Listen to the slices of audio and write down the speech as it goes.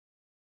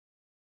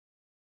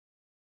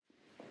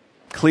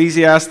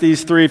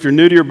Ecclesiastes 3. If you're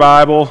new to your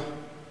Bible,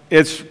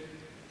 it's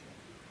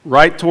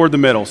right toward the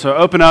middle. So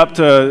open up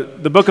to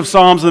the book of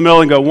Psalms in the middle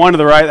and go one to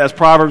the right. That's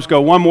Proverbs.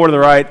 Go one more to the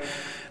right.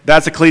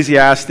 That's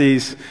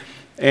Ecclesiastes.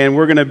 And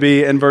we're going to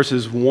be in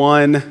verses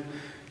 1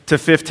 to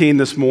 15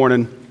 this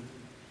morning.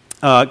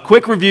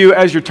 Quick review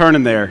as you're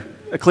turning there.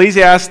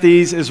 Ecclesiastes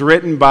is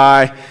written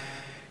by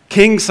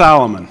King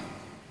Solomon,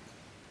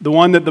 the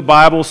one that the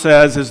Bible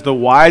says is the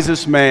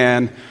wisest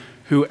man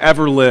who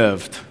ever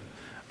lived,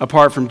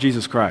 apart from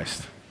Jesus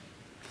Christ.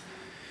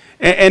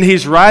 And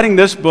he's writing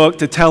this book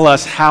to tell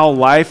us how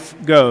life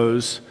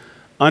goes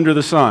under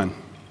the sun.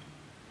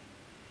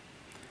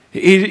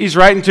 He's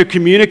writing to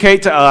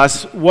communicate to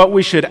us what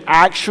we should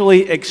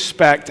actually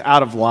expect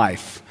out of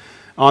life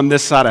on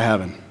this side of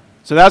heaven.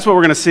 So that's what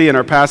we're going to see in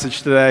our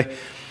passage today.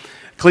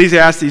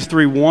 Ecclesiastes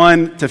 3,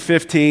 1 to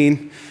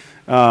 15.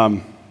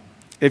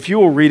 If you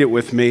will read it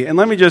with me. And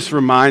let me just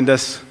remind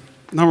us,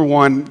 number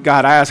one,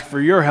 God, I ask for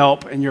your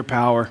help and your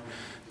power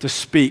to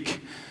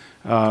speak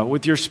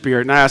with your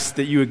spirit. And I ask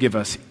that you would give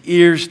us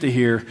ears to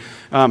hear.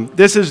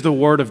 This is the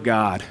Word of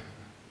God.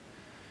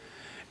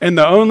 And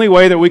the only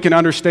way that we can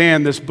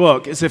understand this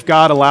book is if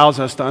God allows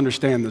us to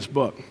understand this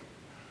book.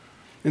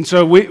 And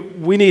so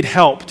we need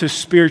help to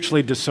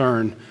spiritually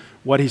discern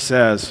what he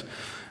says.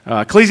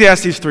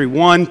 Ecclesiastes 3,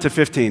 1 to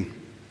 15.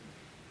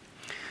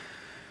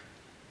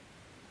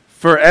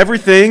 For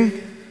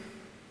everything,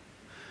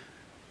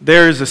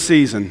 there is a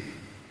season,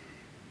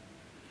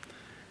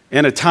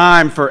 and a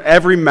time for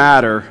every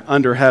matter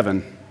under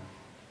heaven.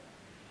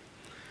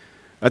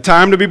 A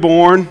time to be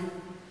born,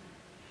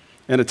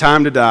 and a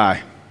time to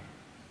die.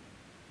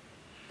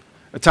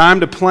 A time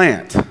to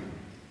plant,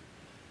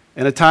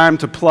 and a time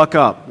to pluck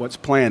up what's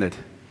planted.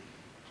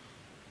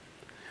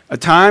 A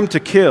time to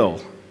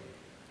kill,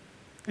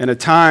 and a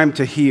time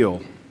to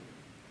heal.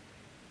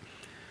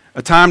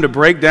 A time to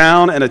break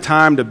down and a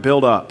time to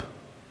build up.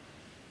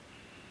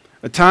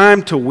 A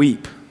time to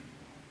weep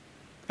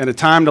and a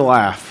time to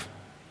laugh.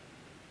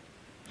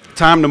 A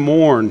time to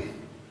mourn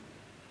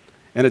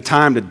and a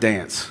time to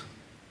dance.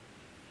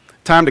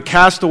 A time to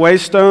cast away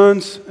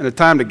stones and a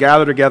time to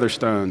gather together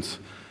stones.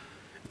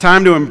 A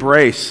time to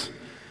embrace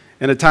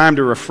and a time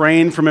to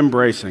refrain from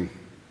embracing.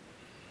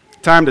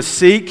 A time to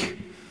seek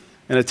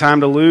and a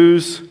time to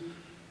lose.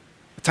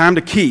 A time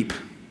to keep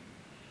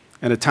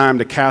and a time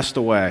to cast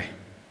away.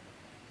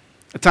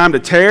 A time to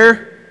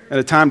tear and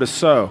a time to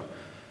sow.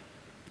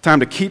 A time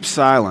to keep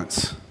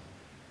silence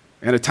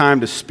and a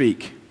time to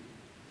speak.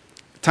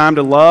 A time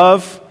to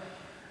love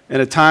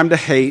and a time to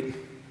hate.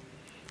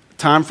 A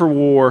time for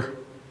war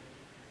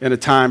and a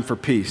time for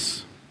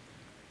peace.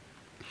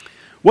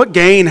 What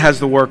gain has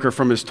the worker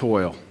from his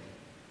toil?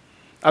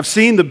 I've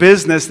seen the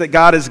business that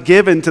God has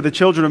given to the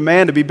children of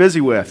man to be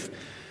busy with.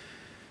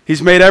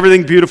 He's made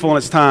everything beautiful in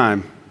its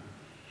time.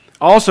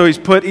 Also, he's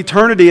put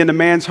eternity into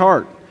man's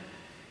heart.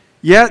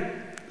 Yet,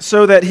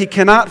 so that he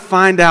cannot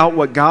find out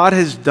what God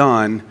has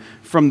done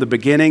from the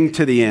beginning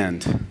to the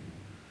end.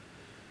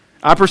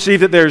 I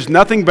perceive that there is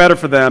nothing better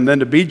for them than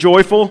to be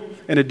joyful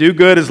and to do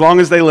good as long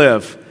as they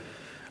live.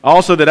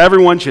 Also, that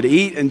everyone should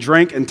eat and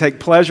drink and take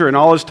pleasure in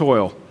all his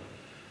toil.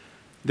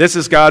 This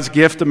is God's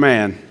gift to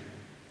man.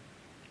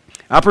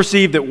 I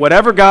perceive that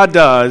whatever God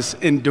does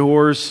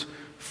endures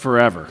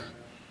forever.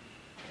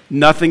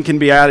 Nothing can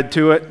be added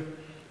to it,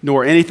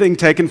 nor anything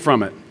taken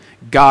from it.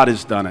 God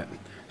has done it,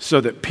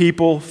 so that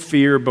people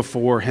fear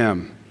before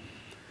him.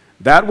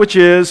 That which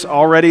is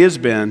already has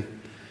been,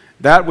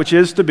 that which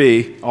is to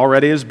be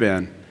already has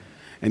been,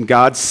 and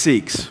God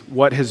seeks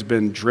what has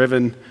been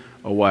driven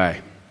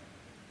away.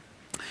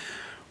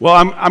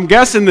 Well, I'm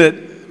guessing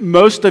that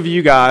most of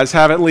you guys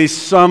have at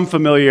least some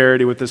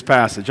familiarity with this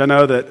passage. I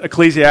know that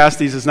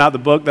Ecclesiastes is not the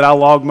book that I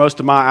log most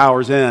of my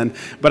hours in,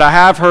 but I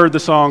have heard the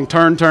song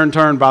Turn, Turn,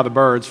 Turn by the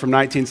Byrds from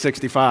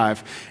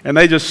 1965, and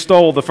they just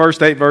stole the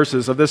first 8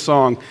 verses of this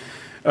song,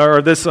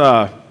 or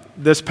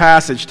this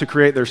passage, to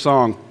create their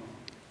song.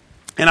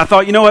 And I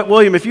thought, you know what,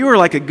 William, if you were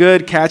like a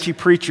good, catchy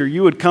preacher,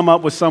 you would come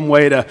up with some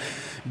way to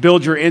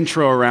build your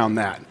intro around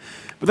that.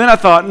 But then I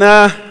thought,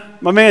 nah,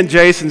 my man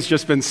Jason's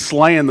just been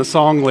slaying the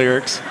song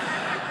lyrics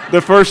the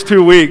first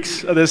 2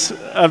 weeks of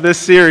this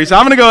series. So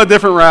I'm going to go a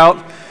different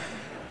route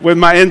with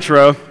my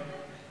intro.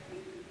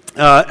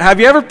 Have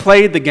you ever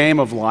played the game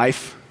of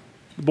life,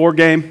 the board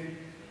game?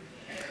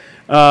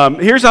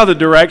 Here's how the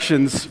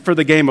directions for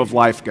the game of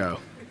life go.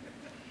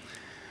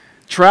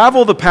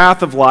 Travel the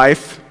path of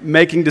life,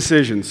 making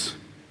decisions,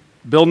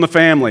 building a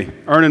family,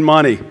 earning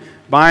money,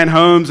 buying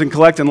homes and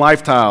collecting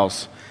life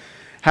tiles.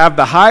 Have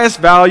the highest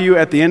value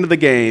at the end of the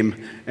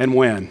game and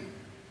win.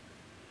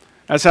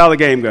 That's how the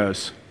game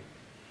goes.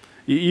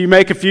 You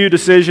make a few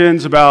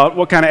decisions about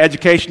what kind of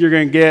education you're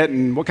going to get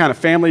and what kind of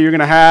family you're going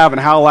to have and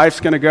how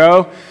life's going to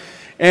go.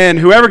 And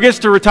whoever gets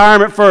to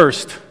retirement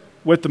first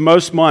with the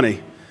most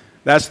money,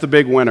 that's the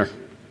big winner.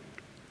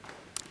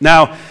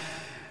 Now,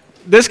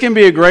 this can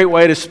be a great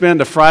way to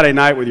spend a Friday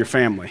night with your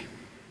family.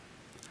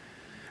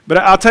 But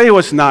I'll tell you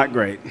what's not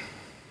great.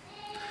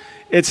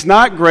 It's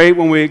not great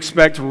when we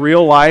expect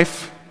real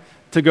life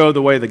to go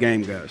the way the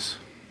game goes.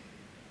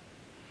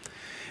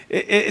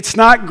 It's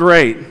not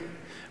great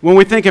when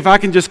we think if I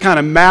can just kind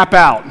of map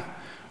out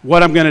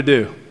what I'm going to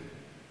do,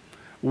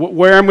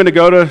 where I'm going to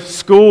go to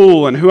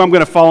school and who I'm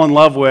going to fall in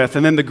love with,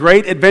 and then the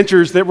great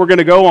adventures that we're going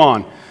to go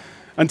on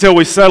until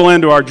we settle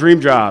into our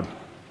dream job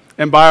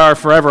and buy our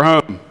forever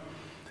home,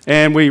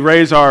 and we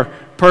raise our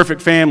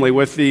perfect family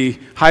with the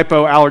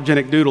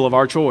hypoallergenic doodle of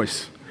our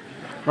choice,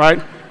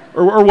 right?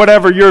 Or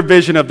whatever your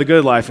vision of the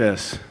good life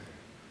is.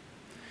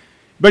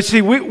 But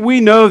see,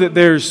 we know that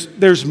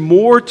there's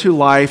more to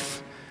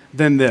life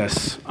than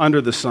this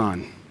under the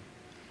sun.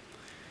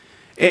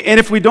 And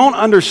if we don't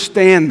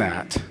understand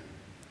that,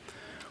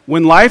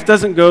 when life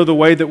doesn't go the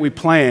way that we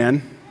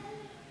plan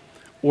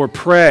or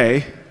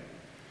pray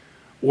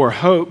or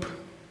hope,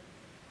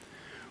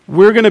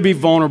 we're going to be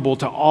vulnerable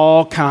to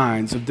all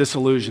kinds of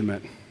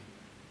disillusionment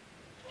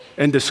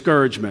and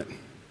discouragement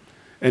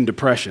and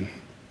depression.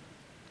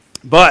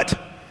 But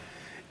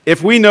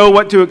if we know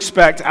what to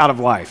expect out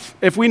of life,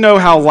 if we know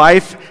how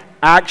life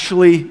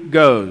actually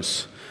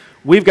goes,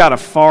 we've got a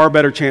far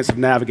better chance of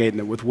navigating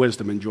it with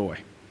wisdom and joy.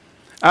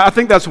 I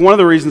think that's one of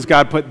the reasons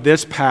God put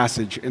this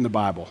passage in the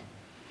Bible.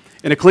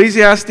 In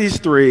Ecclesiastes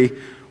 3,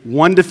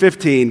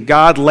 1-15,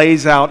 God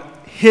lays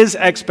out his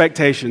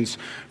expectations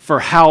for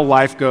how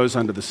life goes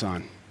under the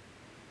sun.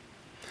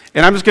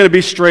 And I'm just going to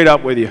be straight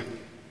up with you.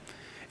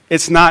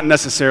 It's not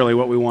necessarily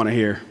what we want to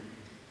hear,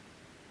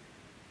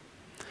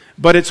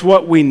 but it's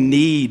what we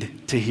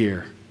need to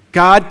hear.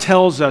 God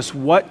tells us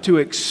what to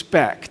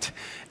expect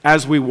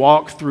as we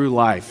walk through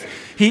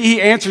life.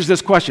 He answers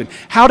this question: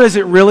 how does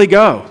it really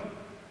go?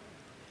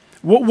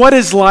 What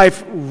is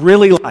life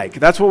really like?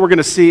 That's what we're going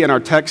to see in our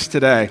text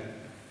today.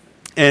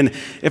 And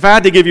if I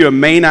had to give you a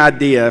main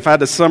idea, if I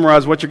had to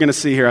summarize what you're going to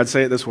see here, I'd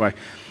say it this way.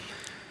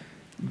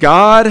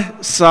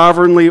 God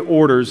sovereignly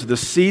orders the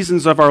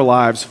seasons of our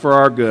lives for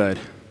our good,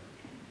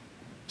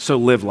 so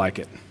live like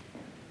it.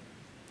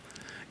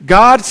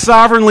 God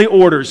sovereignly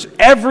orders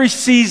every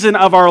season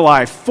of our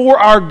life for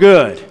our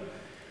good,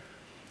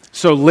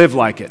 so live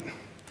like it.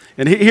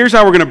 And here's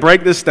how we're going to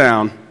break this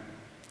down.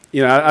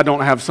 You know, I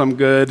don't have some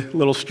good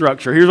little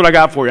structure. Here's what I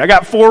got for you. I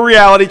got 4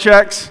 reality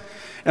checks,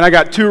 and I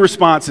got 2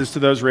 responses to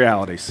those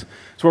realities.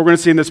 That's what we're going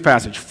to see in this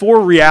passage.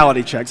 4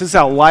 reality checks. This is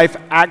how life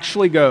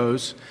actually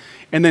goes,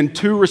 and then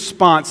 2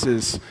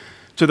 responses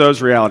to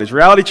those realities.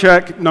 Reality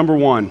check number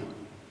 1.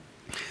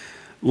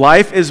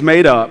 Life is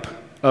made up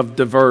of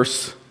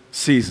diverse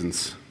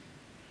seasons.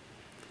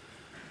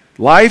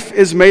 Life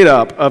is made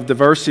up of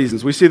diverse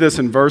seasons. We see this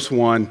in verse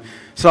 1.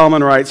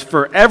 Solomon writes,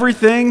 "For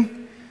everything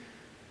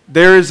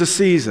there is a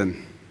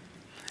season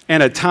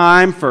and a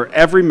time for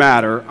every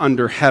matter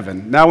under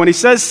heaven." Now, when he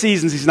says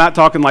seasons, he's not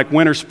talking like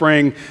winter,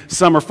 spring,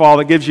 summer, fall.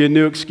 That gives you a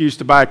new excuse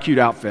to buy a cute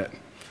outfit,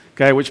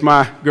 okay, which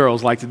my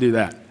girls like to do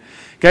that.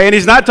 Okay, and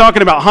he's not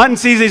talking about hunting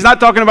season. He's not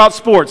talking about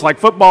sports like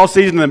football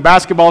season, and then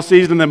basketball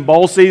season, and then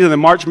bowl season, and then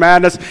March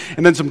Madness,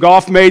 and then some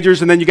golf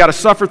majors, and then you got to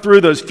suffer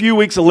through those few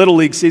weeks of Little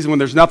League season when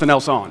there's nothing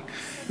else on.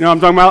 You know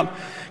what I'm talking about?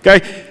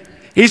 Okay,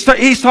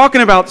 he's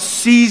talking about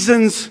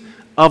seasons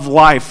of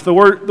life. The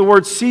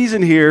word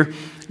season here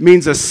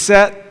means a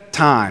set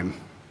time,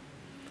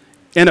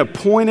 an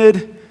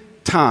appointed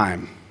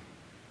time.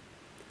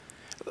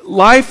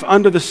 Life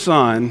under the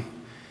sun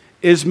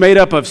is made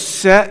up of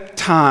set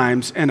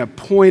times and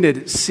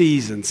appointed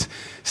seasons,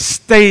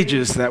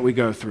 stages that we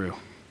go through,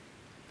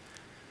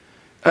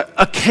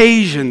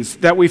 occasions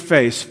that we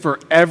face for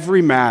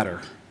every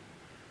matter,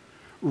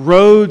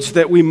 roads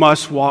that we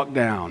must walk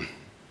down,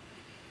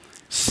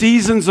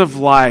 seasons of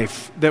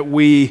life that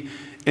we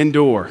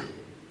endure.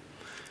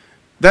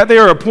 That they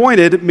are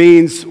appointed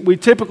means we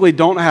typically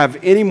don't have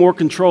any more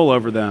control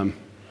over them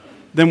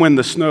than when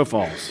the snow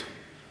falls,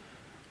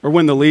 or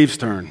when the leaves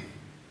turn,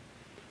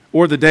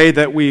 or the day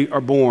that we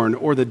are born,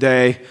 or the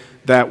day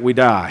that we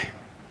die.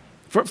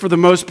 For the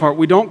most part,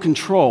 we don't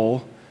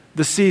control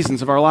the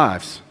seasons of our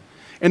lives.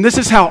 And this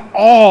is how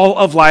all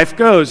of life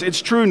goes. It's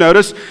true,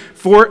 notice,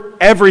 for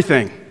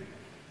everything,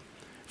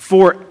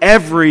 for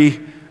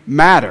every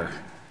matter.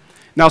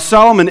 Now,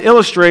 Solomon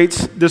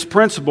illustrates this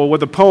principle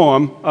with a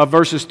poem of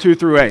verses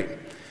 2-8.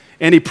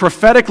 And he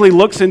prophetically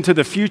looks into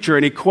the future,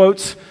 and he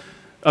quotes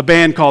a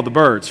band called The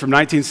Byrds from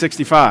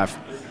 1965.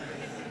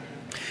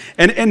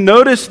 And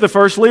notice the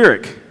first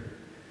lyric.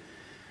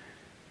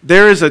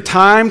 There is a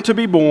time to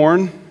be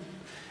born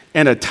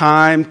and a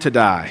time to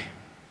die.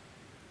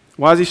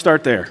 Why does he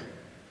start there?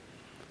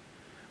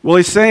 Well,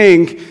 he's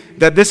saying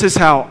that this is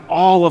how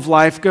all of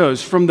life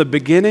goes, from the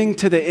beginning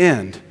to the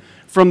end,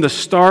 from the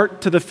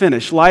start to the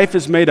finish. Life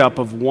is made up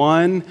of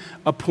one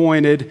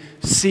appointed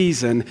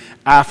season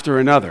after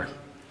another.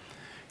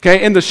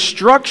 Okay, and the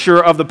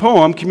structure of the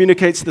poem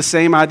communicates the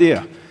same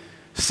idea.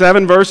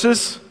 7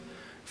 verses,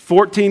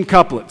 14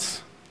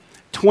 couplets,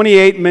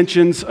 28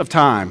 mentions of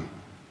time.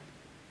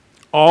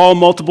 All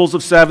multiples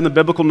of 7, the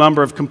biblical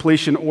number of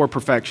completion or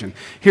perfection.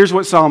 Here's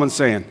what Solomon's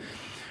saying.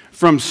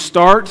 From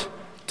start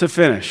to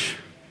finish,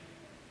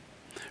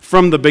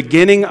 from the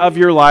beginning of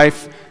your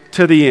life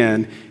to the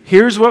end,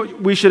 here's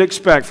what we should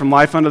expect from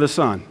life under the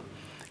sun.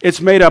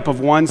 It's made up of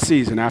one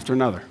season after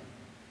another.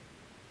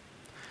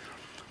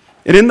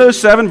 And in those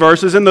 7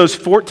 verses, in those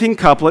 14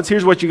 couplets,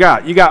 here's what you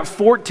got. You got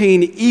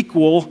 14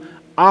 equal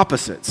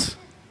opposites.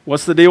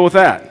 What's the deal with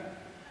that?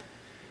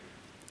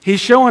 He's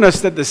showing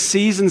us that the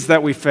seasons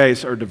that we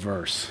face are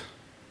diverse.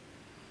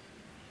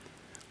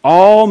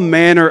 All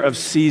manner of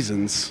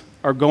seasons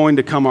are going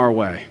to come our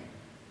way.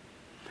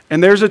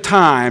 And there's a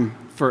time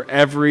for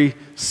every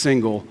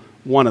single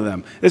one of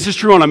them. This is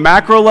true on a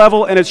macro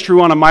level, and it's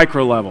true on a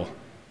micro level.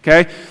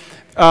 Okay?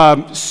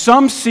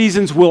 Some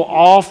seasons we'll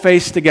all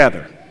face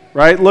together.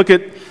 Right? Look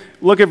at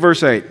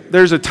verse 8.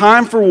 There's a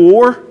time for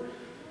war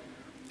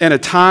and a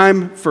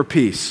time for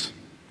peace.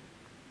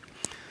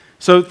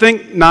 So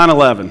think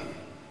 9/11.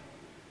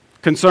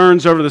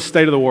 Concerns over the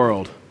state of the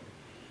world.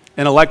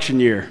 An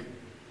election year.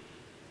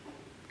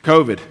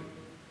 COVID.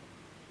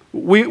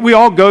 We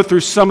all go through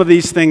some of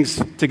these things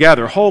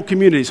together. Whole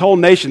communities, whole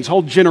nations,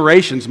 whole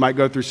generations might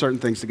go through certain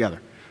things together.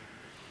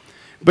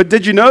 But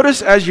did you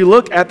notice as you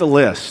look at the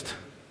list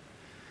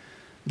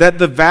that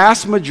the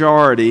vast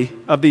majority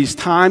of these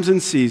times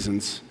and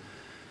seasons,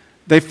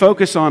 they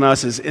focus on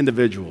us as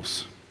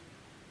individuals?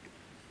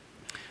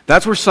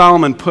 That's where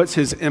Solomon puts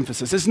his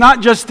emphasis. It's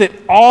not just that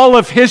all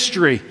of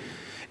history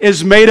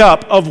is made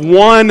up of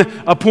one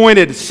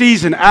appointed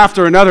season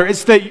after another.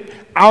 It's that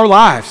our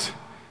lives,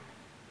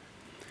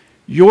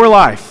 your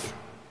life,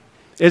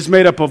 is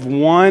made up of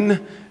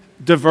one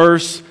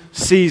diverse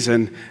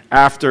season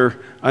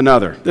after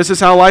another. This is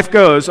how life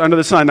goes under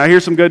the sun. Now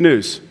here's some good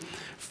news.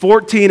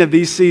 14 of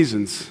these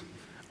seasons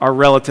are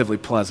relatively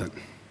pleasant.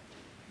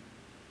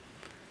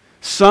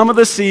 Some of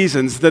the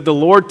seasons that the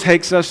Lord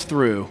takes us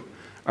through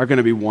are going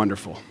to be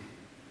wonderful.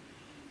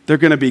 They're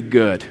going to be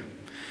good.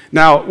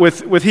 Now,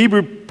 with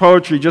Hebrew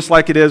poetry, just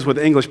like it is with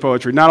English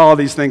poetry, not all of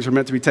these things are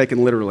meant to be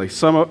taken literally.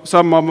 Some of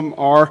them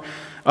are.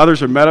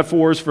 Others are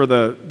metaphors for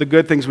the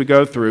good things we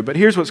go through. But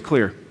here's what's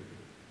clear.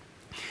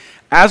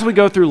 As we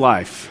go through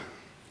life,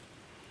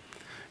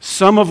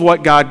 some of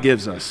what God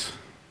gives us,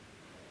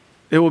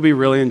 it will be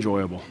really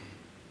enjoyable.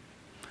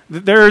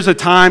 There is a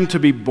time to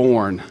be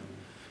born,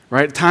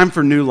 right? A time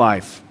for new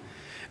life.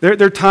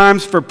 There are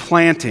times for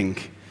planting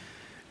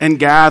and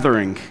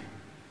gathering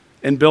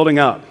and building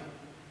up.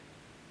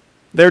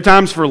 There are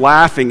times for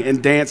laughing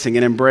and dancing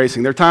and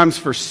embracing. There are times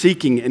for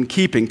seeking and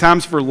keeping,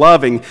 times for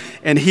loving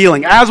and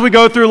healing. As we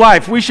go through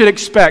life, we should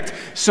expect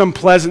some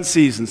pleasant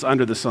seasons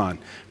under the sun.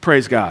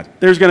 Praise God.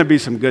 There's going to be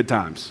some good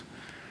times.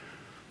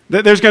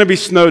 There's going to be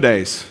snow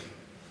days.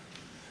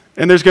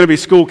 And there's going to be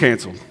school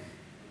canceled.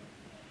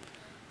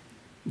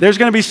 There's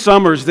going to be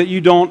summers that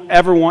you don't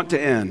ever want to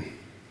end.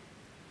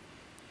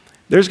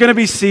 There's going to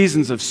be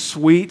seasons of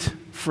sweet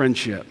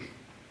friendship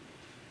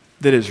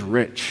that is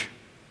rich.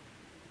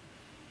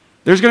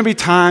 There's going to be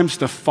times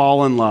to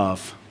fall in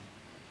love,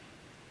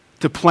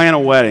 to plan a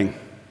wedding.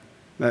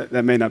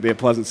 That may not be a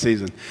pleasant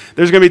season.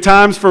 There's going to be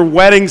times for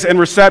weddings and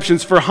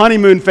receptions, for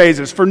honeymoon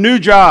phases, for new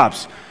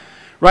jobs,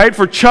 right?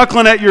 For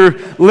chuckling at your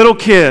little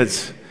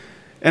kids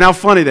and how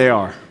funny they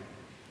are.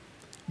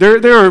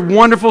 There are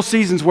wonderful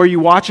seasons where you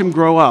watch them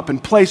grow up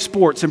and play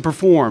sports and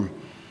perform.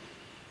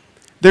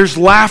 There's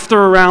laughter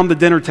around the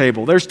dinner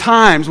table. There's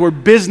times where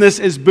business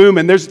is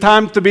booming. There's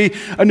time to be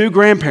a new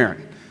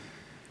grandparent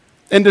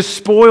and to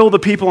spoil the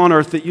people on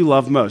earth that you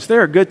love most.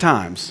 There are good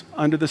times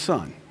under the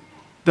sun.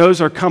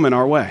 Those are coming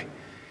our way.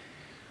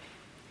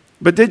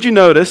 But did you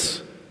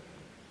notice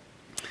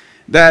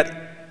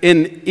that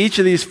in each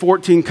of these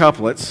 14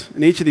 couplets,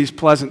 in each of these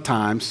pleasant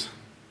times,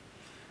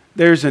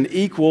 there's an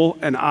equal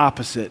and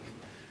opposite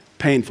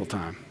painful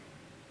time.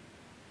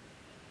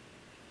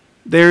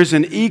 There's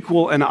an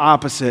equal and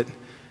opposite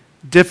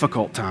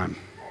difficult time.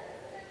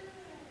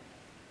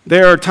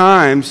 There are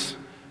times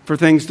for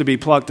things to be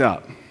plucked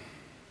up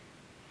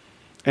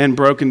and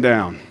broken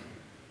down,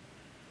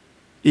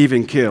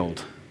 even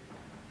killed.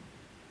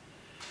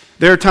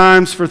 There are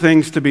times for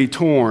things to be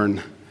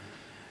torn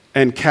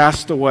and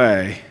cast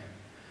away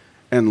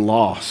and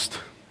lost.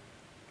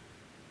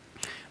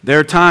 There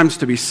are times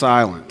to be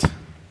silent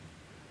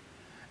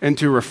and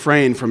to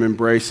refrain from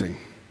embracing.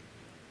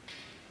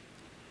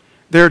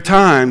 There are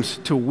times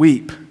to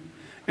weep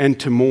and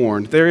to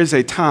mourn. There is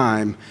a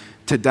time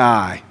to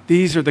die.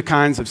 These are the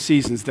kinds of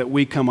seasons that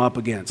we come up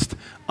against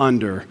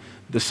under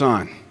the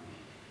sun.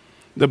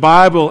 The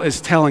Bible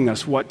is telling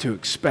us what to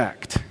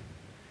expect.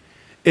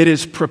 It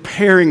is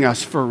preparing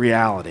us for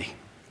reality.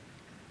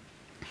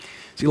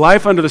 See,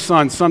 life under the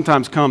sun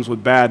sometimes comes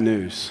with bad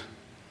news,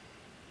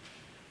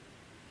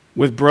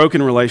 with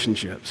broken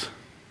relationships,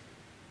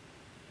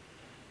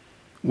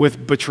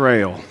 with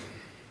betrayal,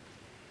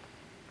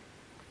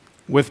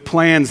 with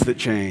plans that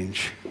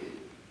change,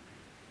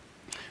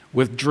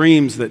 with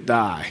dreams that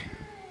die.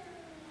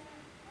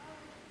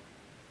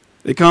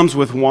 It comes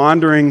with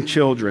wandering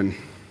children,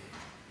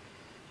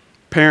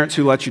 parents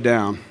who let you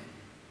down,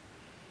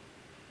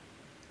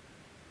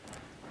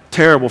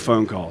 terrible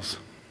phone calls,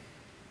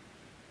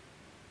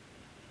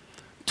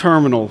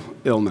 terminal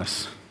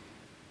illness,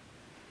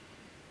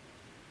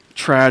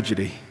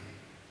 tragedy,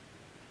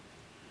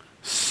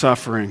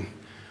 suffering,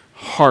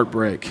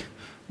 heartbreak,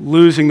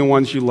 losing the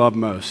ones you love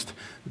most,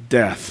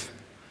 death,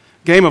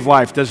 Game of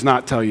Life does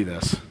not tell you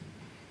this.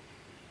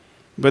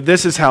 But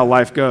this is how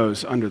life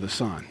goes under the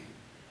sun.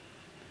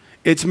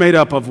 It's made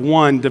up of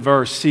one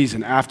diverse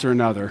season after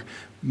another,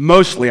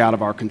 mostly out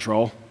of our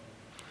control.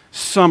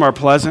 Some are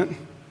pleasant,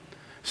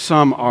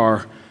 some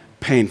are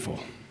painful.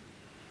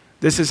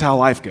 This is how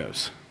life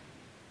goes.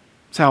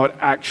 It's how it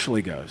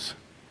actually goes.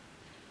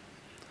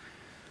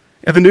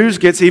 And the news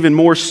gets even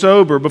more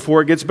sober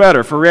before it gets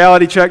better. For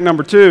reality check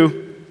number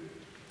 2,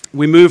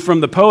 we move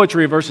from the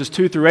poetry of verses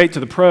 2 through 8 to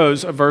the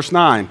prose of verse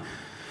 9.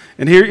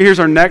 And here's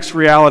our next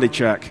reality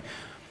check.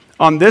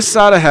 On this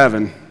side of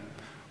heaven,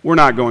 we're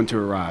not going to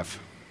arrive.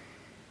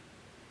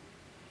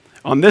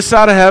 On this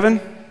side of heaven,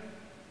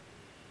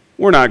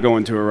 we're not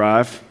going to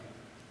arrive.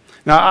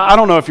 Now, I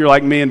don't know if you're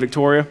like me and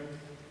Victoria,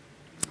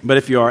 but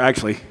if you are,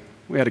 actually,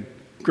 we had a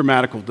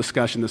grammatical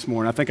discussion this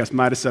morning. I think I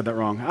might have said that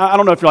wrong. I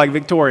don't know if you're like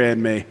Victoria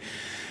and me,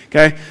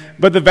 okay?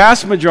 But the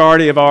vast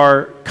majority of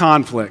our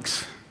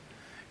conflicts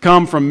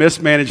come from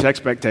mismanaged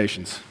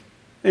expectations.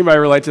 Anybody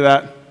relate to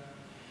that?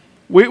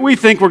 We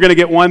think we're going to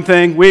get one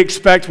thing, we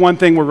expect one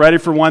thing, we're ready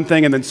for one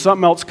thing, and then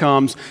something else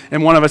comes,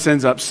 and one of us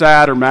ends up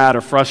sad or mad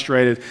or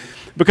frustrated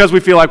because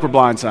we feel like we're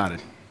blindsided.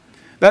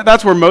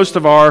 That's where most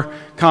of our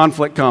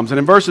conflict comes. And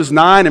in verses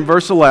 9 and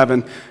verse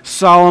 11,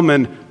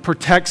 Solomon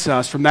protects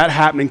us from that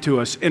happening to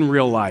us in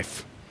real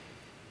life.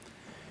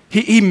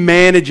 He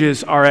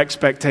manages our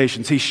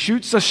expectations. He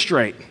shoots us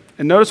straight.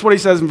 And notice what he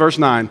says in verse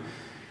 9.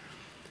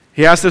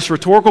 He asks this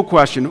rhetorical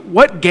question,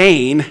 what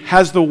gain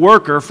has the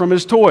worker from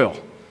his toil?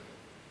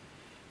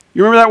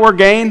 You remember that word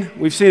gain?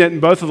 We've seen it in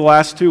both of the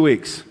last 2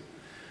 weeks.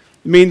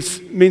 It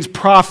means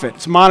profit.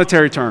 It's a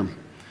monetary term.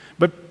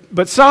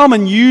 But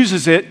Solomon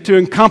uses it to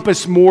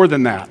encompass more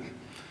than that.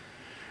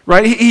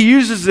 Right? He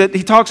uses it,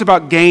 he talks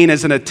about gain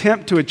as an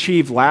attempt to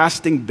achieve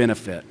lasting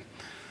benefit,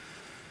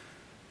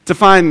 to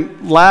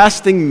find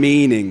lasting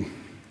meaning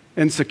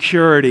and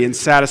security and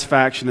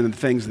satisfaction in the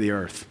things of the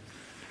earth,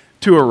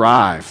 to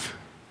arrive.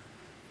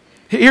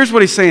 Here's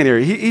what he's saying here.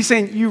 He's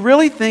saying, you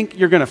really think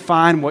you're going to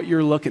find what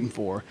you're looking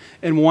for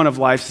in one of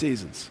life's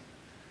seasons?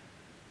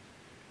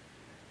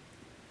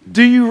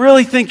 Do you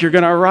really think you're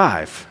going to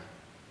arrive?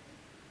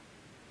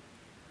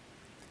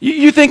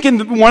 You think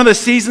in one of the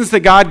seasons that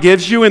God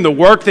gives you, in the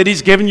work that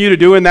he's given you to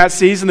do in that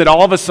season, that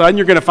all of a sudden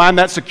you're going to find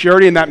that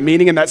security and that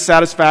meaning and that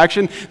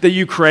satisfaction that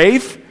you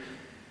crave?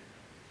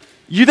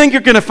 You think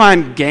you're going to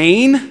find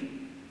gain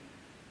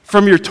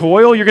from your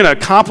toil? You're going to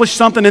accomplish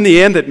something in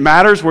the end that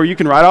matters where you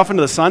can ride off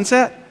into the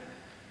sunset?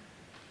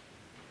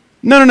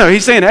 No.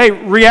 He's saying, hey,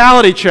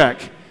 reality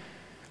check.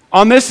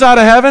 On this side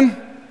of heaven,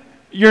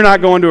 you're not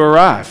going to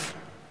arrive.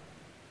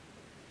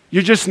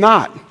 You're just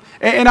not.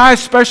 And I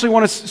especially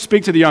want to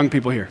speak to the young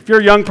people here. If you're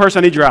a young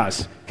person, I need your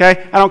eyes,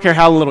 okay? I don't care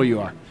how little you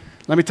are.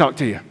 Let me talk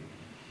to you.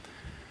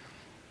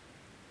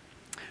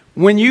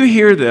 When you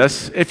hear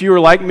this, if you were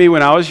like me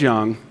when I was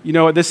young, you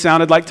know what this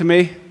sounded like to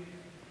me?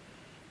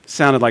 It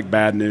sounded like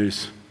bad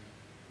news.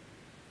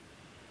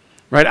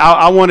 Right?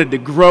 I wanted to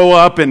grow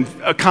up and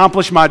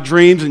accomplish my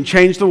dreams and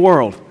change the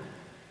world.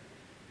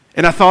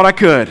 And I thought I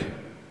could.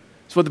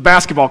 That's what the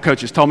basketball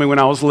coaches told me when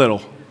I was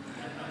little.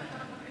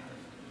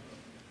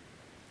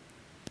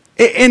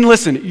 And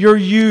listen, your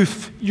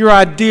youth, your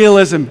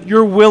idealism,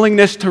 your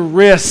willingness to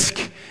risk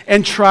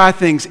and try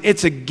things,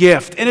 it's a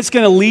gift. And it's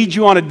going to lead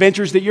you on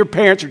adventures that your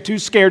parents are too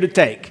scared to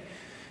take.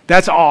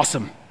 That's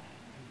awesome.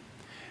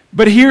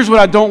 But here's what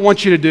I don't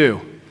want you to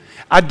do.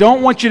 I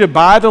don't want you to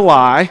buy the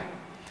lie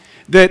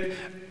that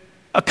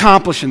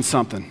accomplishing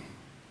something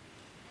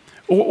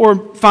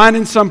or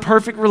finding some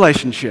perfect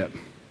relationship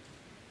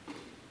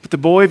with the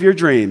boy of your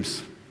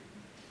dreams,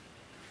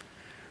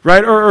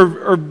 right?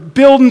 Or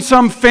building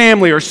some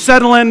family or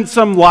settling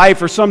some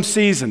life or some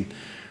season,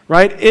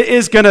 right? It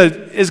is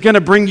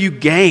gonna bring you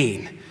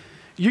gain.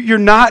 You're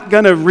not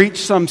gonna reach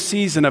some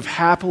season of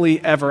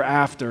happily ever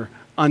after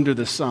under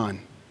the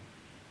sun.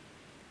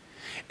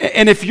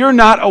 And if you're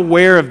not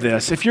aware of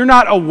this, if you're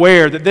not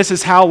aware that this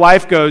is how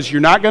life goes,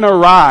 you're not gonna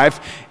arrive,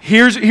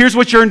 here's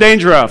what you're in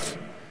danger of.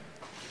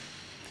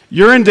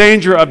 You're in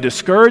danger of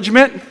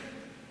discouragement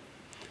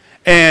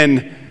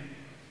and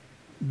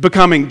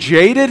becoming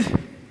jaded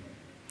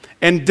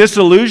and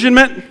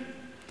disillusionment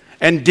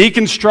and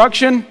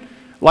deconstruction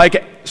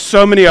like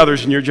so many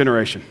others in your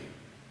generation.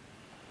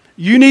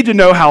 You need to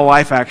know how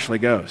life actually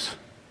goes.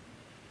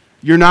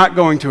 You're not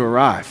going to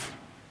arrive.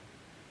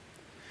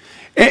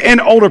 An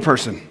older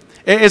person,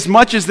 as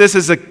much as this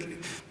is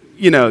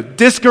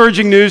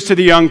discouraging news to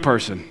the young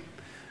person,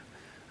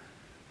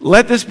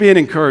 let this be an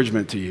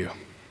encouragement to you.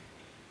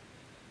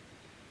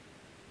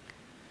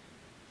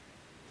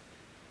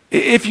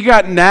 If you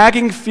got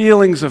nagging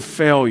feelings of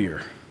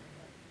failure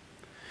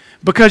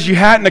because you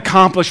hadn't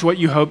accomplished what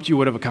you hoped you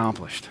would have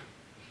accomplished,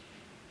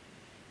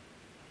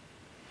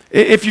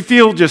 if you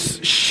feel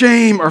just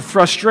shame or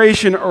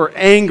frustration or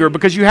anger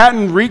because you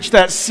hadn't reached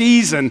that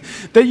season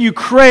that you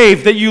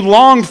craved, that you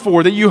longed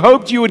for, that you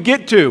hoped you would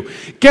get to,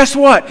 guess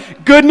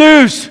what? Good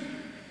news.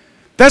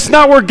 That's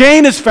not where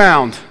gain is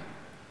found.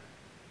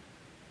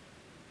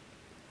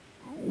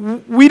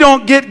 We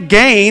don't get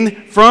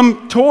gain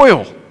from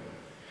toil.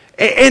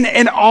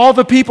 And all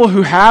the people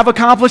who have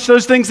accomplished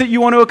those things that you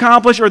want to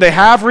accomplish, or they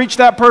have reached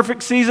that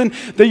perfect season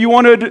that you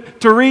wanted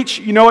to reach,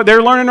 you know what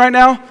they're learning right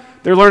now?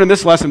 They're learning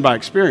this lesson by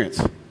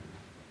experience.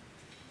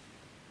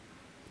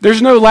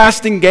 There's no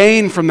lasting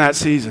gain from that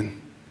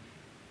season.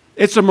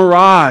 It's a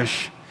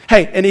mirage.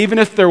 Hey, and even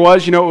if there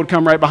was, you know what would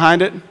come right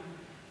behind it?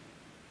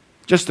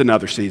 Just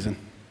another season.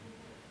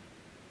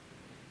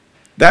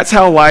 That's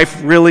how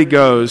life really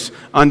goes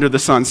under the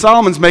sun.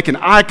 Solomon's making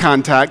eye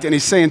contact and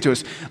he's saying to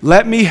us,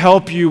 let me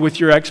help you with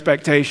your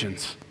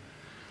expectations.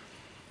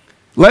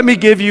 Let me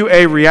give you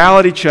a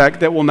reality check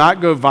that will not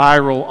go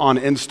viral on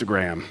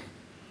Instagram.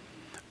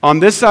 On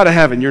this side of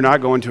heaven, you're not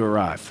going to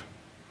arrive.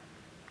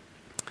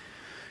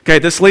 Okay,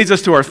 this leads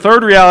us to our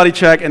third reality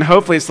check, and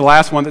hopefully it's the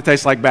last one that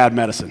tastes like bad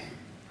medicine.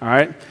 All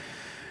right?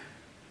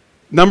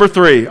 Number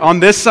 3, on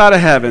this side of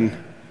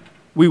heaven,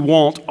 we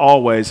won't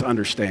always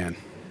understand.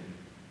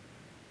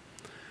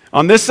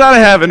 On this side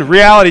of heaven,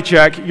 reality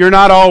check, you're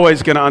not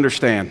always going to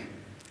understand.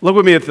 Look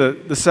with me at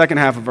the second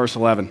half of verse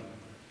 11.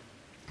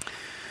 It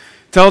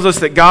tells us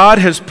that God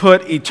has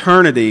put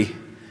eternity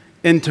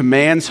into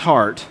man's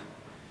heart,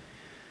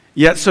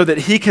 yet so that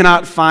he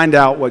cannot find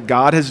out what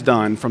God has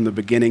done from the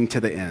beginning to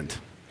the end.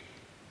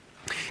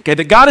 Okay,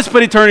 that God has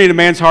put eternity into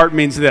man's heart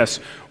means this.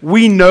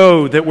 We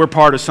know that we're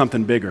part of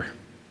something bigger.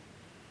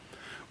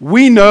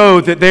 We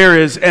know that there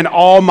is an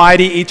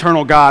almighty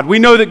eternal God. We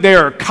know that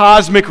there are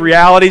cosmic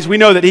realities. We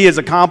know that he is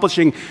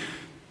accomplishing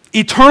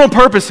eternal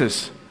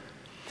purposes.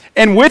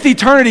 And with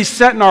eternity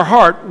set in our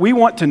heart, we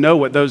want to know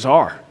what those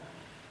are.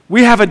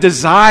 We have a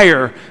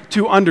desire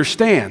to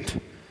understand.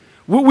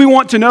 We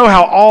want to know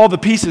how all the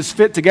pieces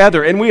fit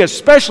together, and we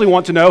especially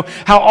want to know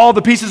how all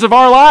the pieces of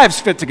our lives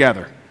fit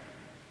together.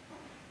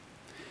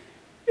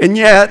 And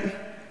yet,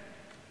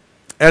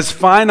 as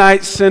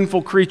finite,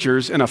 sinful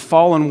creatures in a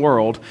fallen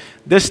world,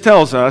 this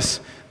tells us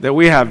that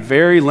we have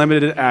very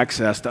limited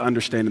access to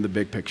understanding the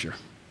big picture.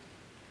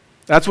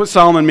 That's what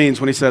Solomon means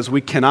when he says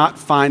we cannot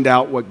find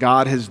out what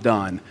God has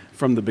done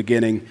from the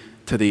beginning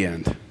to the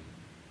end.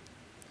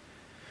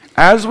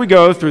 As we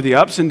go through the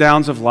ups and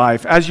downs of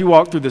life, as you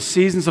walk through the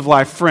seasons of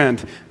life,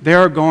 friend, there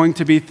are going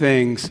to be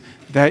things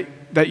that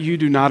you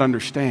do not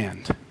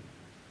understand.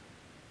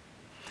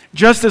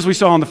 Just as we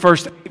saw in the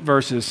first 8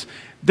 verses,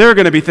 there are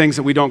going to be things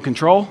that we don't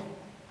control.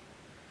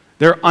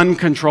 They're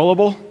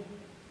uncontrollable.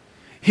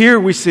 Here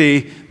we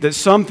see that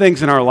some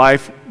things in our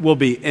life will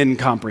be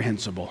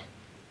incomprehensible.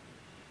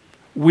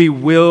 We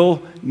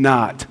will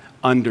not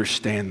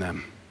understand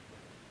them.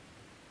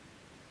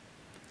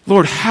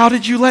 Lord, how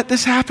did you let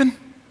this happen?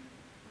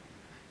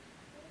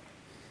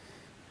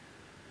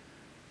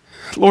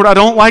 Lord, I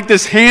don't like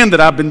this hand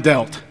that I've been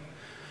dealt.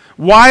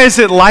 Why is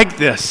it like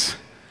this?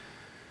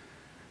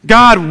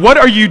 God, what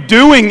are you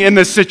doing in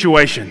this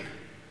situation?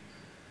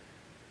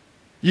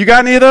 You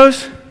got any of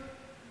those?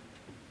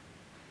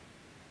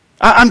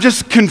 I'm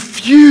just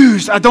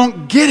confused. I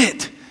don't get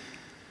it.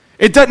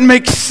 It doesn't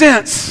make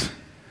sense.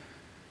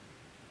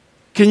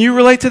 Can you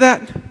relate to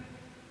that?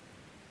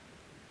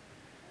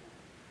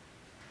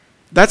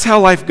 That's how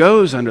life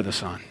goes under the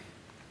sun.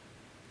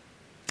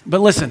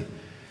 But listen,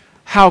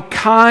 how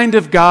kind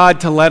of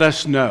God to let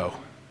us know.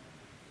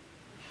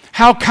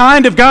 How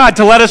kind of God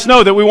to let us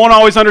know that we won't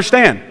always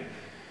understand.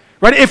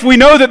 Right? If we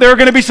know that there are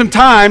going to be some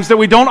times that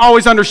we don't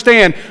always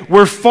understand,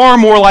 we're far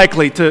more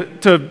likely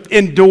to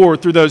endure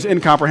through those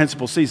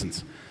incomprehensible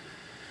seasons.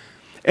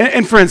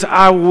 And friends,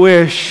 I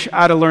wish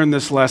I'd have learned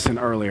this lesson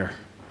earlier.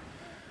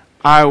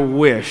 I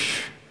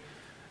wish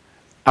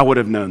I would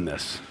have known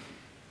this.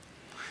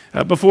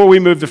 Before we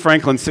moved to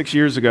Franklin 6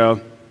 years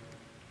ago,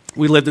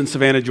 we lived in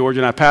Savannah,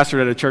 Georgia, and I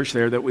pastored at a church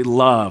there that we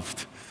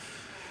loved.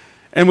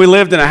 And we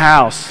lived in a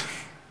house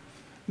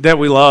that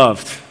we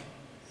loved.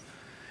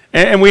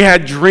 And we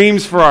had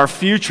dreams for our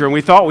future, and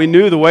we thought we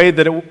knew the way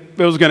that it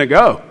was going to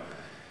go.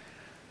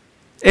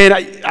 And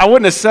I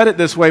wouldn't have said it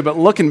this way, but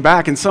looking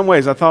back, in some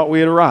ways, I thought we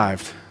had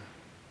arrived.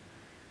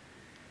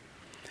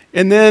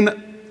 And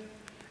then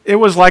it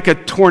was like a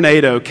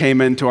tornado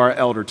came into our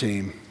elder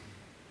team.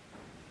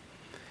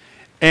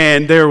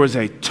 And there was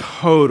a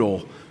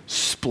total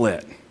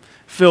split,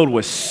 filled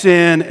with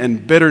sin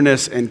and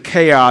bitterness and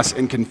chaos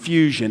and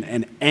confusion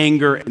and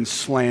anger and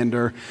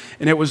slander.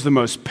 And it was the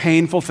most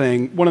painful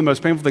thing, one of the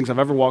most painful things I've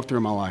ever walked through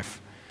in my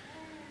life.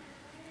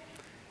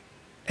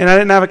 And I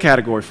didn't have a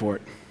category for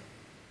it.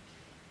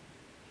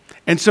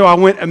 And so I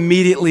went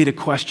immediately to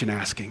question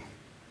asking.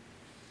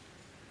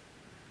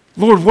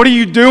 Lord, what are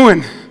you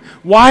doing?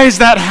 Why is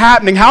that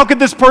happening? How could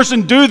this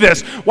person do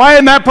this? Why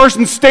isn't that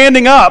person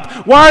standing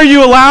up? Why are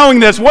you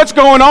allowing this? What's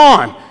going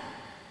on?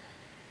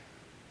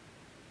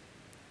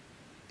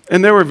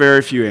 And there were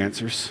very few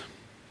answers.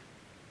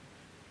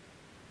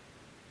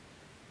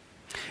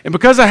 And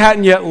because I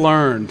hadn't yet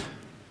learned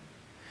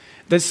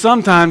that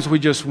sometimes we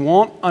just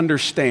won't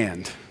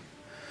understand,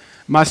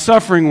 my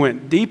suffering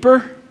went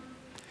deeper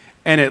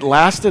and it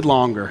lasted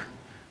longer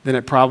than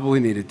it probably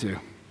needed to.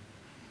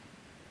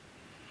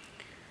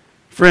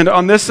 Friend,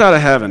 on this side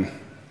of heaven,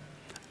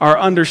 our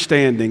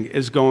understanding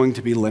is going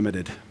to be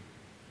limited.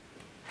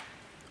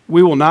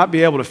 we will not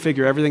be able to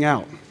figure everything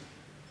out.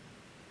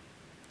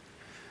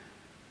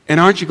 And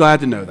aren't you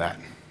glad to know that?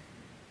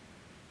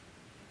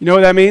 You know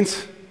what that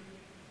means?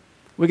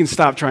 We can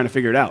stop trying to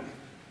figure it out.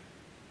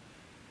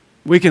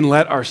 We can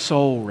let our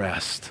soul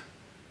rest.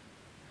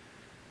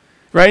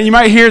 Right? And you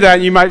might hear that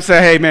and you might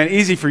say, hey man,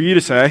 easy for you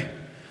to say.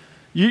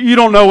 You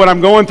don't know what I'm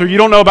going through. You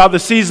don't know about the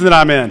season that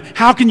I'm in.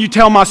 How can you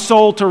tell my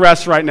soul to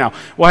rest right now?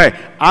 Well, hey,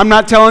 I'm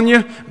not telling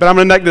you, but I'm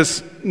going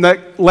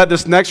to let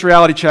this next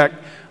reality check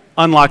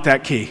unlock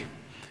that key.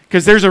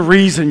 Because there's a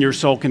reason your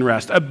soul can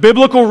rest. A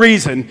biblical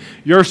reason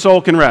your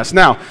soul can rest.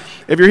 Now,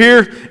 if you're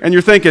here and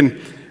you're thinking,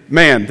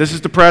 man, this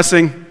is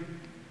depressing.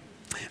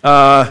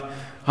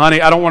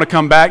 Honey, I don't want to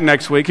come back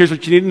next week. Here's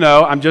what you need to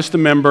know. I'm just a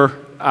member.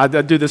 I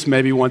do this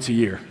maybe once a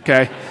year,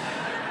 okay?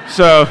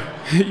 So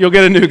you'll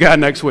get a new guy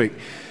next week.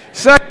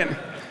 Second,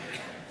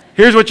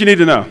 here's what you need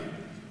to know.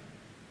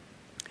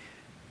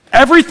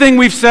 Everything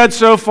we've said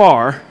so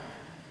far,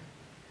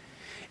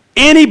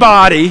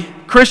 anybody,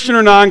 Christian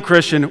or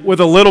non-Christian, with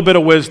a little bit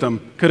of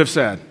wisdom could have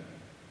said.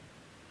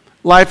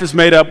 Life is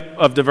made up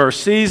of diverse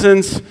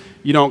seasons.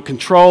 You don't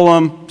control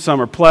them.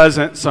 Some are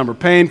pleasant, some are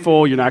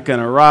painful. You're not going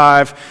to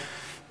arrive.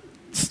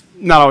 It's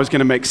not always going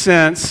to make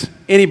sense.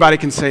 Anybody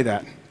can say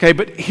that. Okay,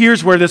 but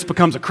here's where this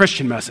becomes a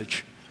Christian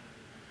message.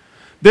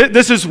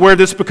 This is where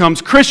this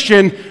becomes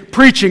Christian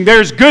preaching.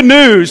 There's good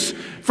news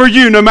for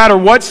you no matter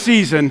what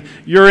season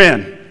you're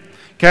in.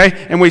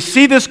 Okay, and we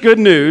see this good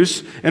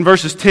news in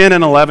verses 10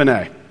 and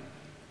 11a.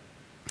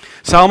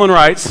 Solomon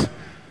writes,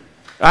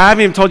 I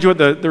haven't even told you what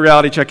the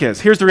reality check is.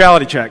 Here's the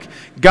reality check.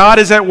 God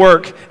is at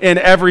work in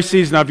every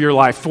season of your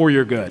life for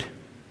your good.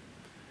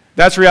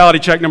 That's reality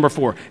check number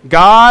 4.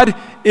 God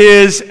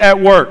is at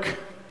work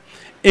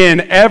in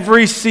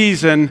every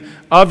season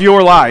of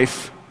your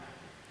life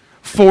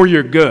for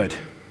your good.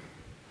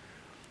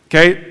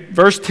 Okay,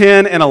 verse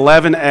 10 and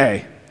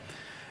 11a.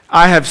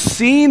 I have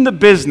seen the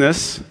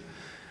business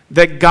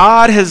that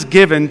God has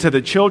given to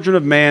the children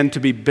of man to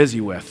be busy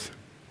with.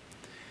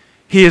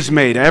 He has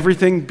made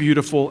everything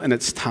beautiful in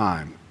its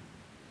time.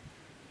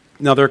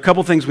 Now, there are a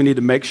couple things we need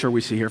to make sure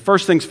we see here.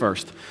 First things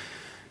first.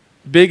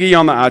 Big E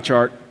on the eye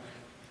chart.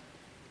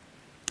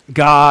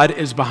 God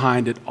is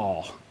behind it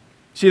all.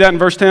 See that in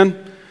verse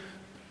 10?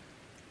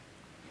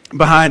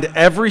 Behind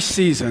every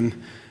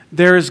season,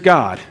 there is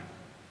God,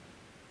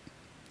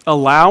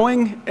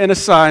 allowing and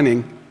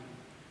assigning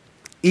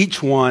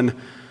each one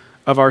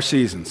of our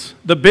seasons.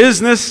 The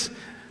business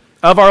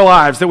of our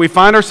lives that we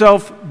find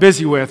ourselves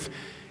busy with,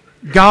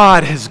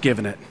 God has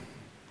given it.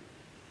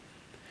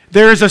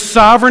 There is a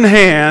sovereign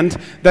hand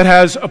that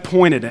has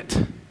appointed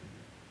it.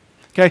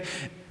 Okay?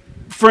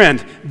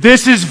 Friend,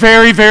 this is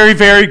very, very,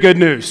 very good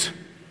news.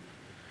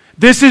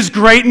 This is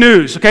great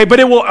news, okay?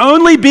 But it will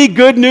only be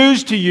good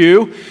news to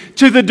you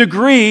to the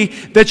degree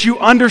that you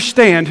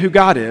understand who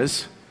God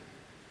is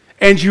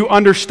and you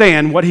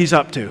understand what He's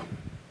up to.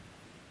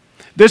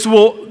 This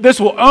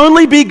will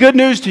only be good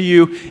news to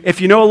you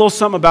if you know a little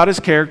something about His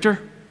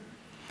character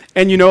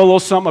and you know a little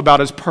something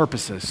about His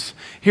purposes.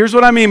 Here's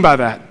what I mean by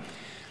that.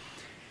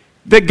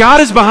 That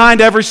God is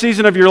behind every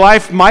season of your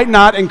life might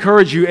not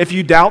encourage you if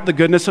you doubt the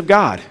goodness of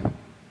God,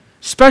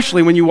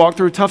 especially when you walk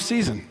through a tough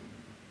season.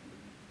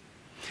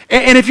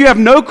 And if you have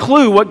no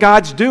clue what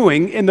God's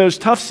doing in those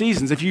tough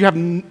seasons, if you have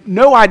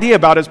no idea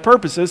about His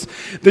purposes,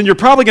 then you're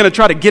probably going to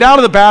try to get out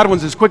of the bad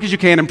ones as quick as you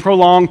can and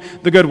prolong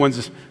the good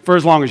ones for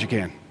as long as you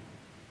can.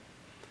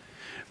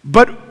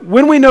 But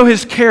when we know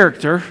His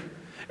character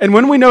and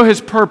when we know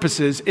His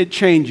purposes, it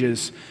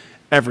changes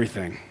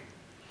everything.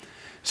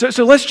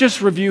 So let's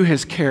just review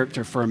His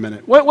character for a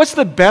minute. What's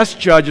the best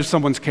judge of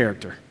someone's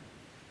character?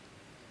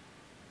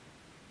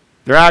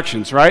 Their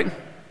actions, right?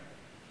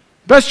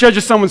 Best judge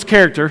of someone's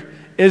character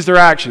is their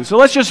actions. So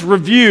let's just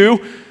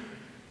review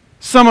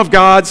some of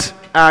God's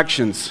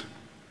actions.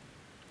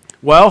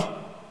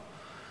 Well,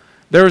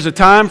 there was a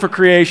time for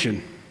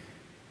creation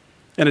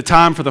and a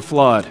time for the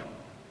flood.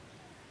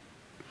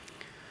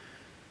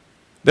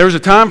 There was a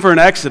time for an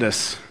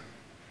exodus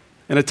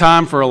and a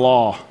time for a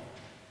law.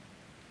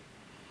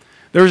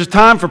 There was a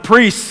time for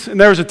priests and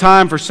there was a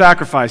time for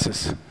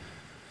sacrifices.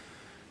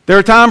 There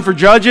was a time for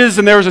judges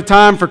and there was a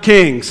time for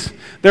kings.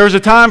 There was a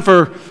time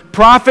for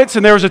prophets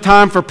and there was a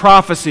time for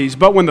prophecies.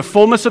 But when the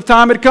fullness of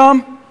time had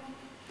come,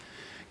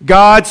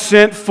 God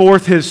sent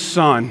forth His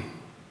Son,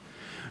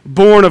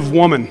 born of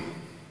woman,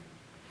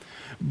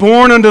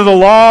 born under the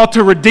law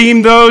to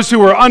redeem those who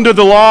were under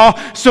the law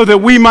so that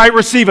we might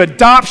receive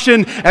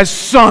adoption as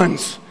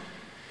sons.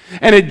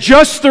 And at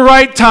just the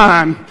right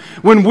time,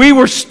 when we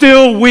were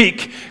still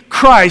weak,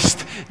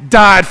 Christ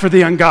died for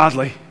the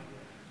ungodly.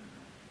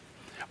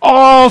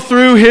 All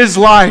through His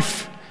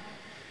life,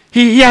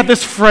 he had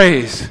this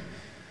phrase,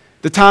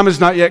 the time has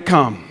not yet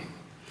come.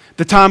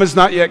 The time has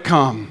not yet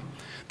come.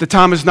 The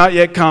time has not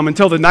yet come.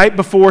 Until the night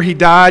before He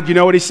died, you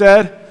know what He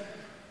said?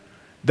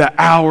 The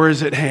hour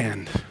is at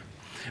hand.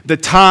 The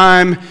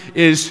time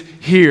is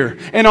here.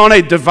 And on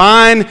a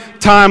divine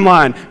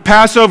timeline,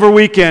 Passover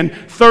weekend,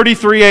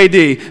 33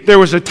 AD, there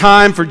was a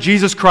time for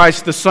Jesus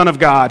Christ, the Son of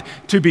God,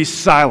 to be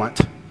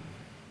silent.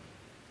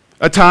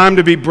 a time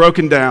to be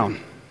broken down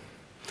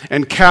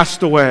and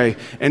cast away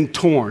and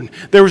torn.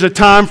 There was a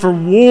time for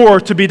war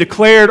to be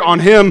declared on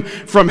him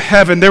from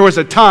heaven. There was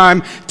a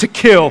time to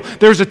kill.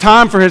 There was a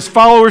time for his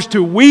followers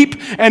to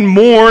weep and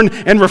mourn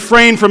and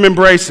refrain from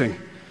embracing.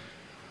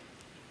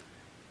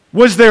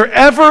 Was there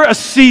ever a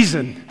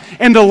season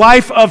in the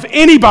life of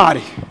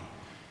anybody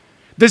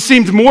that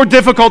seemed more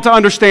difficult to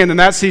understand than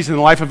that season in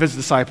the life of his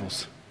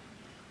disciples?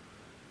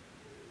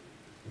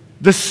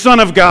 The Son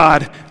of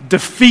God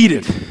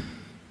defeated,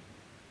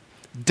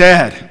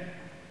 dead.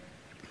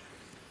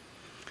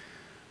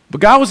 But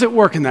God was at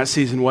work in that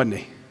season, wasn't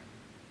he?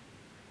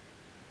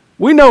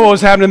 We know what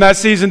was happening in that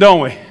season,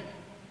 don't we?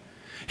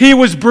 He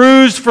was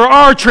bruised for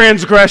our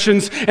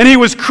transgressions, and he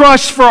was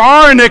crushed for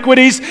our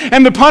iniquities,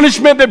 and the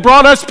punishment that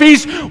brought us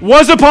peace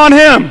was upon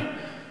him.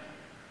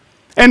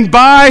 And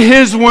by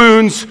his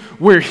wounds,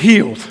 we're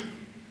healed.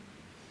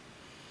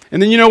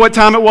 And then you know what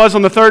time it was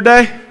on the third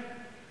day?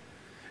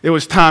 It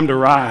was time to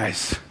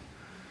rise.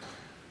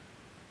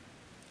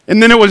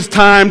 And then it was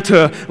time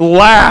to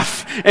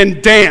laugh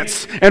and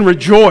dance and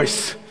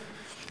rejoice.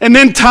 And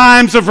then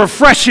times of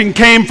refreshing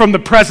came from the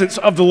presence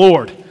of the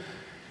Lord.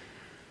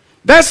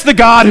 That's the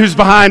God who's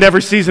behind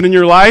every season in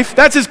your life.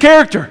 That's his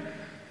character.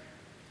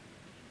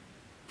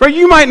 Right?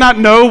 You might not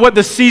know what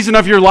the season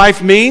of your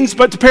life means,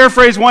 but to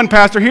paraphrase one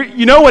pastor here,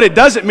 you know what it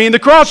doesn't mean. The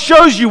cross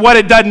shows you what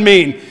it doesn't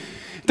mean.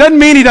 It doesn't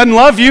mean he doesn't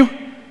love you.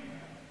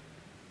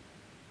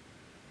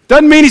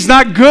 Doesn't mean he's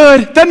not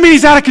good. Doesn't mean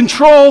he's out of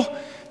control.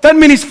 Doesn't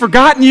mean he's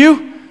forgotten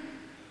you.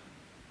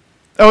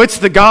 Oh, it's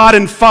the God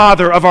and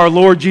Father of our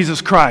Lord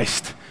Jesus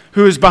Christ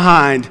who is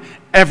behind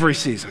every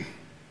season.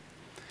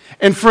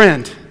 And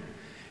friend,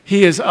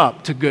 he is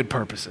up to good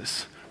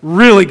purposes,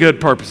 really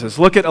good purposes.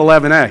 Look at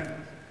 11a.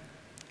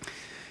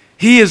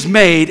 He has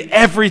made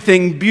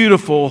everything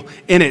beautiful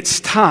in its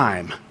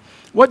time.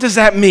 What does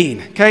that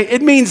mean? Okay,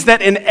 it means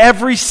that in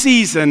every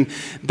season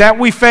that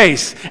we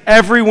face,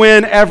 every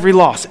win, every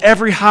loss,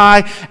 every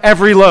high,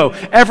 every low,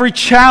 every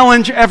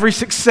challenge, every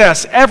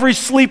success, every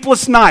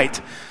sleepless night,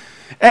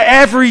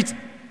 every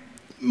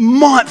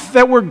month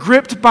that we're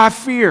gripped by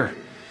fear,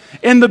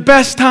 in the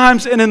best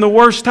times and in the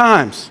worst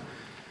times,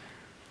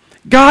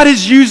 God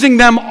is using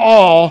them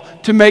all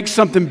to make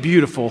something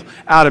beautiful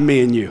out of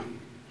me and you.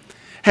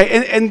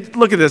 Hey, and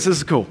look at this. This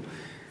is cool.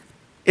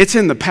 It's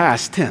in the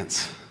past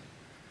tense.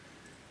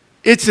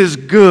 It's as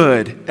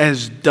good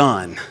as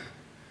done.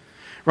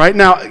 Right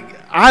now,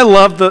 I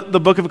love the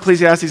book of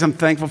Ecclesiastes. I'm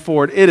thankful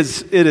for it. It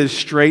is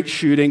straight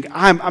shooting.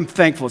 I'm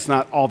thankful it's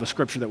not all the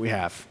scripture that we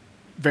have.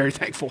 Very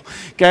thankful.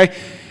 Okay?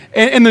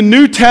 And the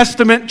New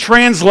Testament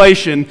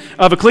translation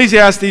of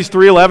Ecclesiastes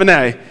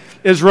 3:11a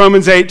is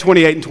Romans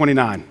 8:28 and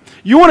 29.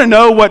 You want to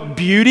know what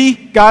beauty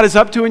God is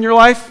up to in your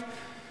life?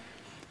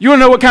 You want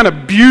to know what kind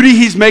of beauty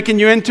he's making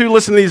you into?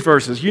 Listen to these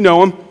verses. You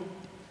know them.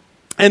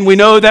 And we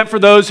know that for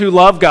those who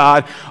love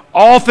God,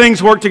 all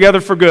things work together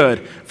for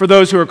good, for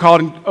those who are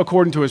called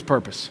according to his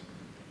purpose.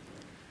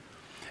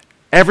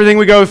 Everything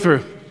we go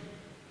through,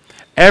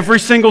 every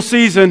single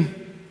season,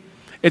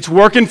 it's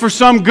working for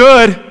some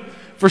good,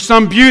 for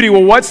some beauty.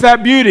 Well, what's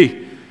that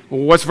beauty?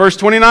 Well, what's verse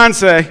 29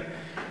 say?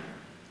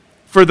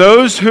 For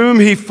those whom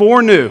he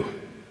foreknew,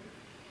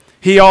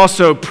 he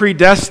also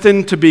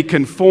predestined to be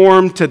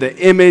conformed to the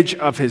image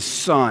of his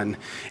Son,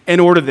 in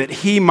order that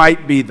he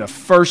might be the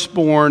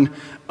firstborn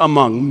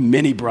among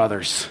many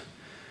brothers.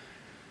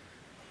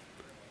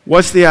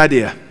 What's the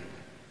idea?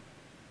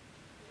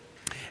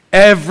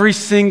 Every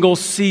single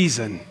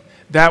season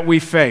that we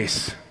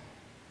face,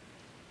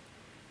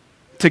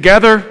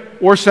 together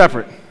or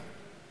separate,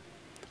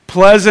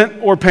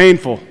 pleasant or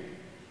painful,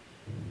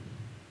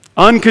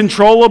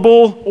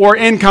 uncontrollable or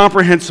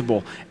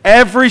incomprehensible,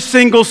 every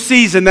single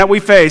season that we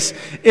face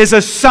is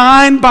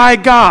assigned by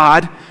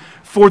God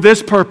for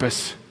this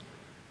purpose,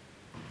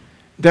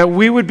 that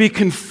we would be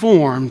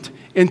conformed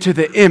into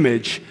the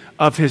image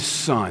of his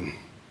Son.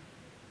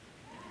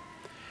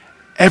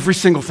 Every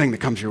single thing that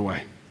comes your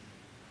way.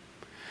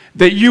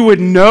 That you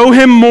would know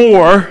him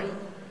more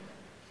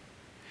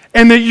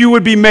and that you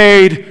would be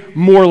made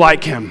more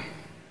like him.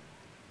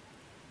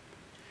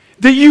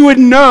 That you would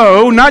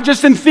know, not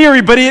just in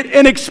theory, but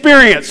in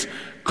experience,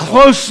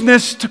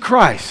 closeness to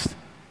Christ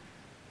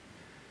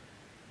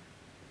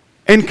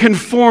and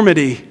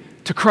conformity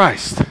to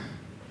Christ.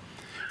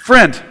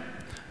 Friend,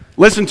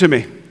 listen to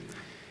me.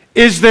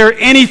 Is there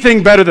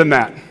anything better than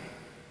that?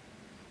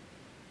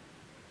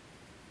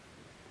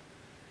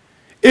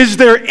 Is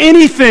there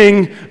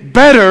anything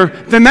better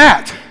than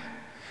that?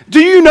 Do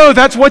you know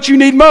that's what you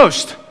need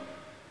most?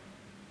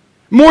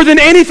 More than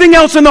anything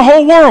else in the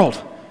whole world.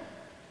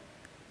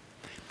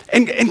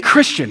 And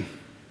Christian,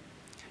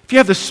 if you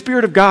have the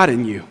Spirit of God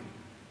in you,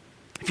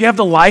 if you have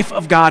the life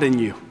of God in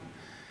you,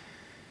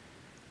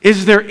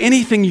 is there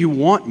anything you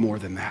want more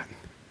than that?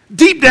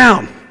 Deep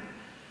down,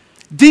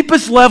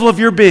 deepest level of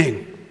your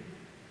being,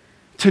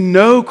 to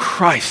know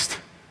Christ,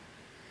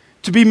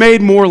 to be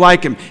made more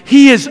like him.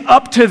 He is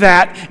up to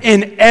that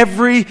in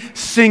every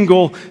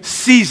single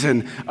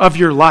season of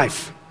your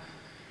life.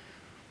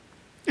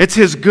 It's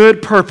his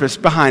good purpose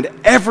behind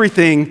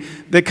everything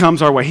that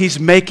comes our way. He's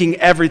making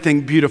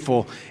everything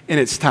beautiful in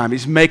its time.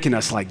 He's making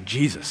us like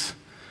Jesus.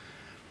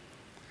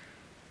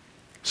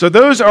 So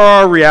those are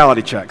our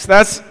reality checks.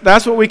 That's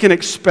what we can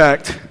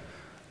expect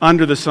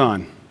under the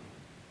sun.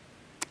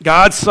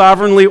 God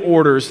sovereignly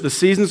orders the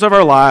seasons of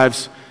our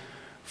lives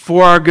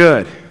for our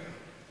good.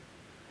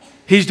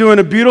 He's doing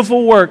a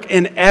beautiful work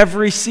in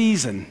every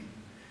season.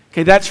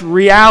 Okay, that's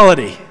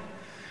reality.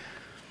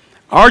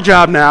 Our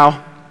job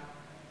now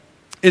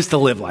is to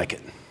live like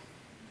it.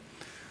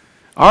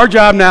 Our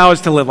job now is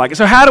to live like it.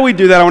 So how do we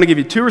do that? I want to give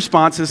you two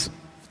responses,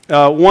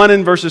 one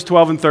in verses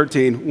 12 and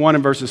 13, one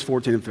in verses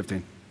 14 and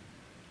 15.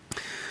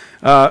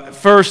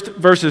 First,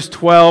 verses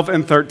 12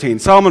 and 13.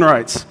 Solomon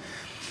writes,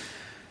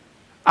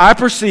 I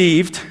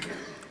perceived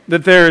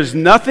that there is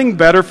nothing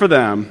better for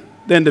them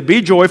than to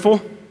be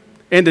joyful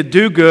and to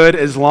do good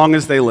as long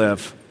as they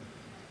live.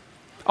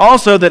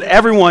 Also, that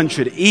everyone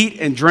should eat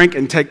and drink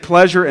and take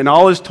pleasure in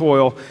all his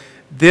toil.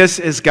 This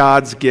is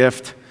God's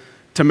gift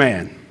to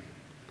man.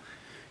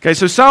 Okay,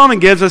 so Solomon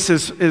gives us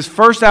his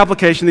first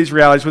application of these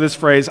realities with this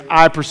phrase,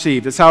 I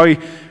perceive. That's how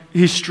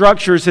he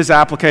structures his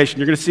application.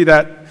 You're going to see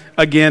that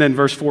again in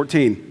verse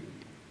 14.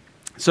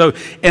 So,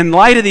 in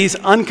light of these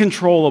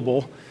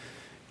uncontrollable,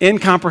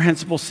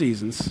 incomprehensible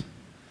seasons,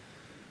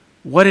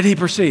 what did he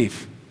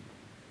perceive?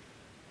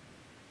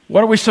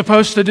 What are we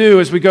supposed to do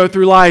as we go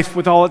through life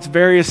with all its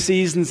various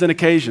seasons and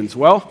occasions?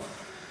 Well,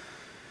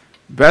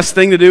 best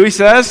thing to do, he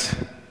says,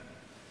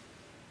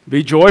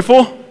 be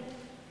joyful,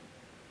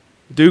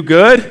 do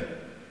good,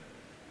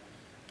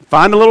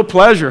 find a little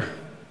pleasure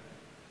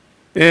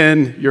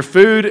in your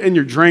food and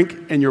your drink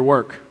and your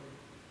work.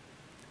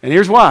 And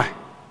here's why.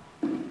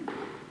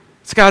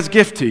 It's God's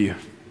gift to you.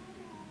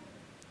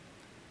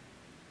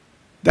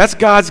 That's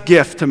God's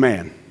gift to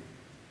man.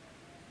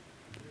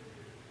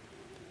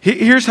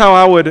 Here's how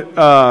I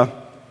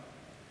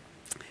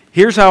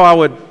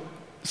would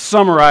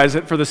summarize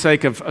it for the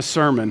sake of a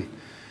sermon.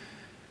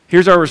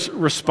 Here's our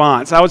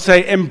response. I would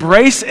say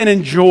embrace and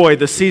enjoy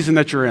the season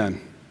that you're in.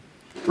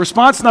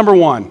 Response number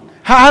one.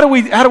 How do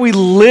we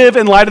live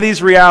in light of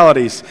these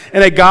realities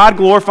in a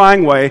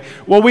God-glorifying way?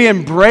 Well, we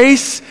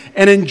embrace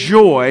and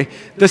enjoy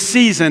the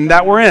season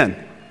that we're in.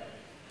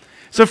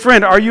 So,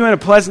 friend, are you in a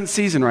pleasant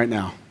season right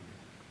now?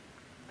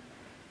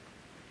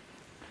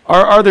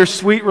 Are there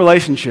sweet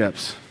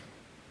relationships?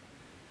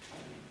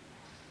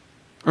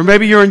 Or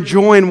maybe you're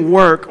enjoying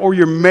work or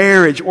your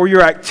marriage or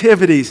your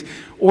activities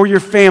or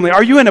your family.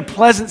 Are you in a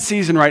pleasant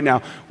season right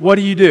now? What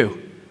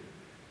do?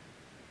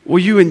 Well,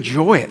 you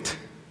enjoy it.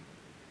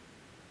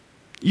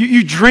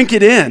 You drink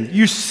it in.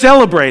 You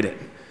celebrate it.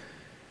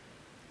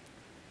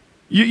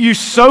 You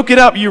soak it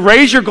up. You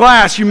raise your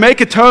glass. You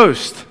make a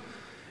toast.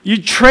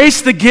 You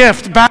trace the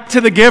gift back to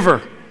the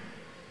giver.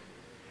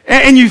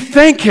 And you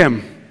thank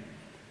him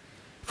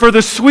for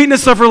the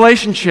sweetness of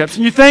relationships.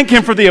 And you thank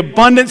him for the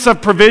abundance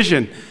of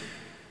provision.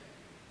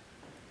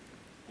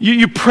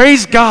 You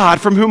praise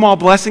God from whom all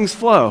blessings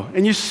flow.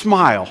 And you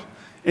smile.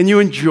 And you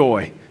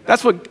enjoy.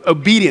 That's what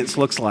obedience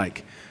looks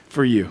like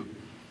for you.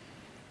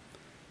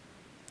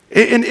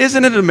 And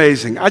isn't it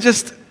amazing? One of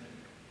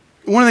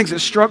the things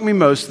that struck me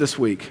most this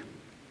week,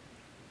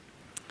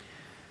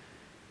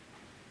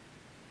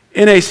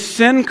 in a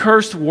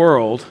sin-cursed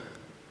world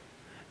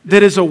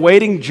that is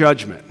awaiting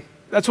judgment,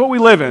 that's what we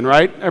live in,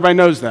 right? Everybody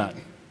knows that.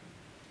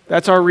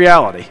 That's our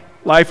reality,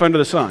 life under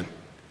the sun.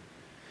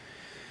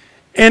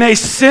 In a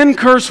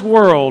sin-cursed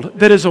world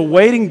that is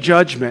awaiting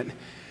judgment,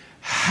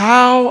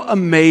 how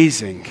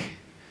amazing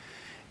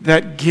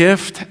that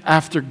gift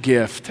after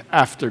gift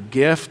after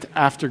gift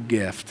after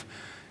gift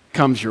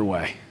comes your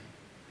way.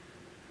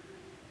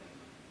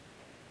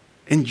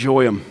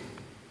 Enjoy them.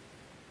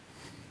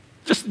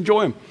 Just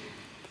enjoy them.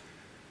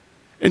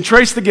 And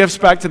trace the gifts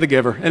back to the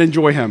giver and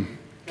enjoy him.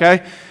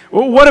 Okay?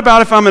 Well, what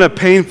about if I'm in a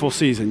painful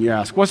season, you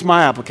ask? What's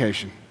my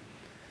application?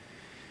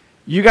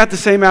 You got the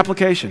same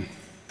application.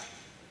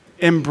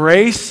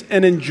 Embrace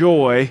and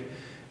enjoy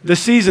the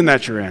season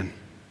that you're in.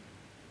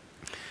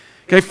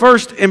 Okay,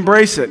 first,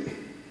 embrace it.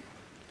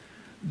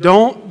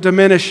 Don't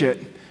diminish it.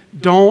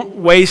 Don't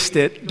waste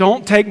it.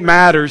 Don't take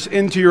matters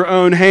into your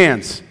own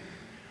hands.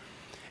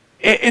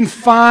 And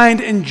find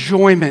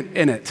enjoyment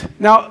in it.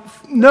 Now,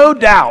 no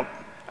doubt,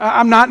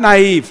 I'm not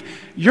naive.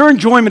 Your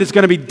enjoyment is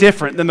going to be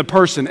different than the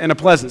person in a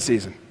pleasant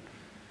season.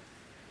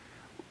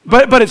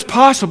 But it's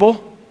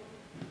possible.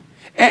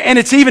 And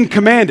it's even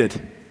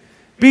commanded.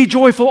 Be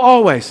joyful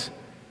always.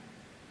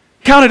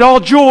 Count it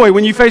all joy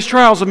when you face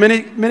trials of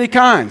many, many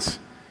kinds.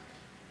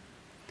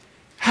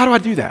 How do I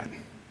do that?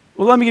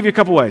 Well, let me give you a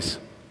couple ways.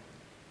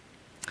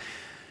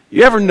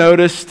 You ever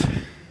noticed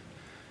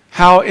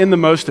how in the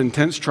most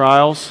intense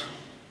trials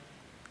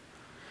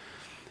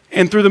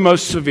and through the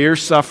most severe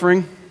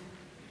suffering,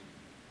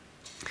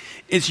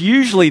 it's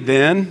usually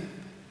then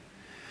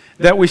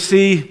that we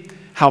see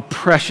how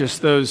precious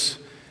those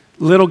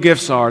little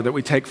gifts are that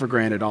we take for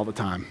granted all the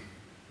time?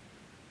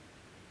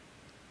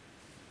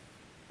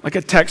 Like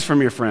a text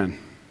from your friend,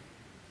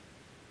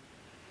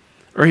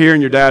 or hearing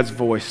your dad's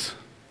voice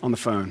on the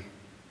phone,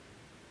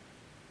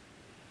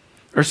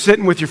 or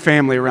sitting with your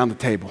family around the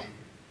table,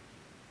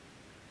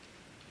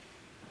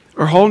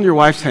 or holding your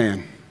wife's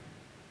hand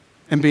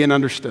and being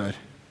understood,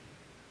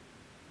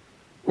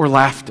 or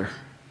laughter.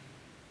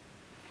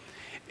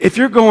 If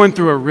you're going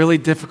through a really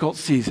difficult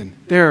season,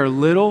 there are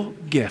little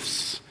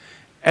gifts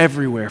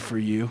everywhere for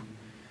you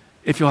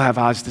if you'll have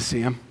eyes to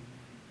see them.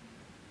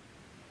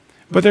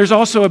 But there's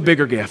also a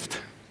bigger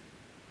gift.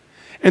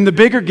 And the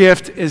bigger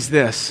gift is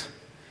this.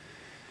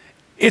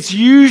 It's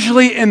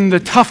usually in the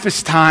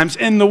toughest times,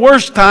 in the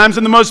worst times,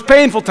 in the most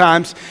painful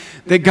times,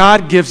 that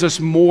God gives us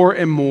more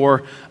and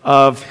more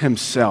of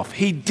himself.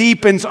 He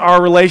deepens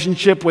our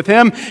relationship with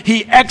him.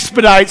 He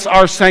expedites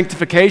our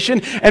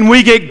sanctification, and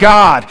we get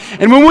God.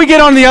 And when we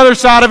get on the other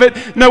side of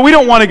it, no, we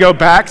don't want to go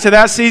back to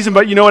that season,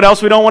 but you know what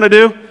else we don't want to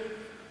do?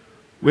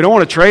 We don't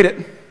want to trade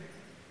it.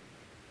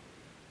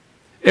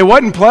 It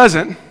wasn't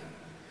pleasant,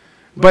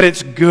 but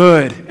it's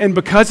good. And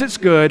because it's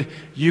good,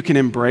 you can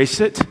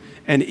embrace it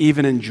and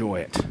even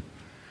enjoy it.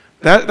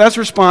 That's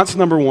response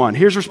number one.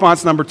 Here's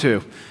response number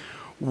two.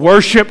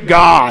 Worship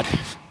God.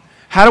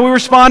 How do we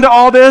respond to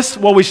all this?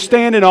 Well, we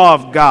stand in awe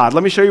of God.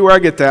 Let me show you where I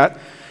get that.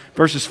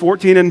 Verses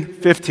 14 and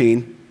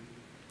 15.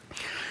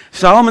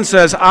 Solomon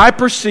says, I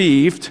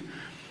perceived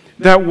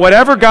that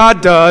whatever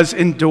God does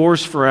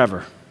endures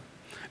forever.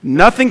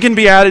 Nothing can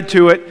be added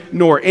to it,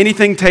 nor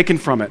anything taken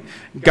from it.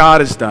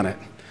 God has done it,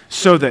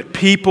 so that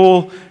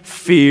people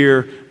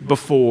fear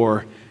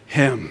before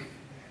him.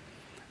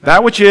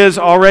 That which is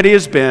already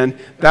has been,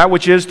 that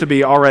which is to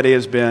be already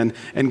has been,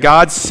 and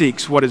God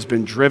seeks what has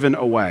been driven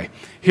away.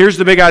 Here's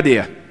the big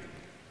idea.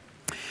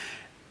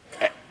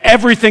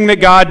 Everything that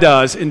God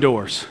does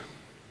endures.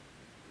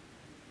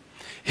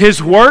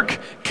 His work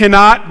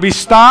cannot be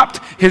stopped.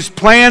 His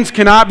plans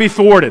cannot be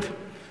thwarted.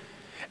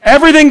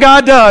 Everything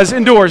God does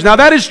endures. Now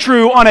that is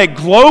true on a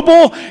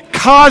global,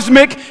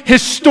 cosmic,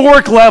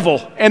 historic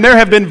level, and there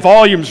have been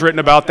volumes written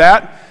about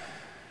that.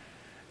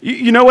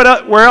 You know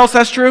where else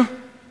that's true?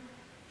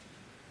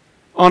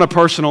 On a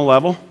personal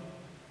level.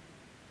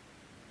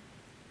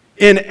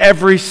 In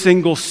every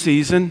single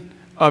season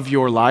of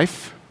your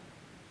life.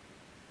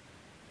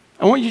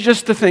 I want you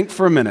just to think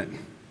for a minute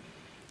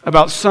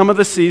about some of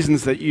the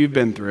seasons that you've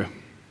been through.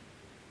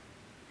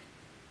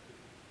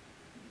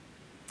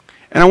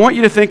 And I want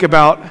you to think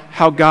about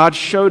how God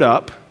showed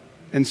up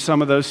in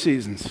some of those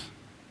seasons.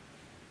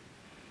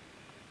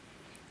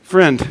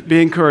 Friend, be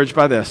encouraged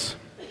by this.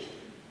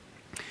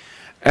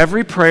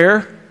 Every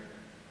prayer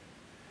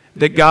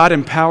that God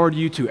empowered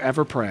you to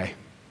ever pray,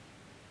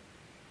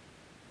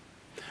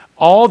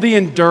 all the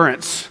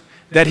endurance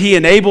that he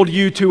enabled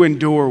you to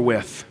endure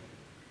with,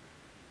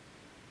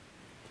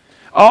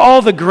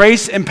 all the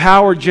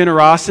grace-empowered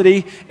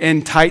generosity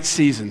in tight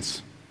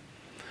seasons,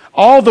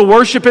 all the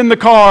worship in the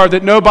car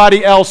that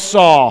nobody else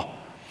saw,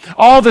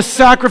 all the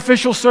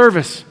sacrificial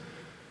service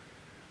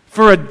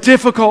for a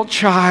difficult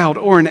child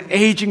or an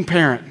aging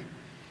parent,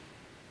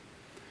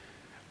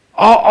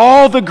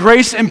 all the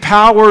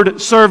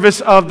grace-empowered service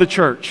of the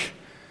church,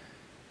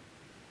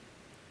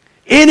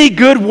 any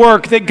good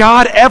work that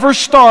God ever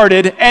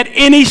started at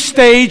any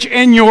stage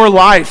in your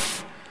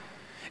life,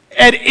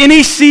 at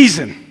any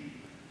season,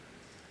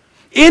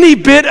 any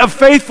bit of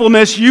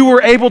faithfulness you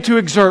were able to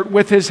exert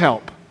with his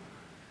help.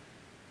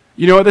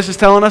 You know what this is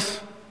telling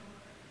us?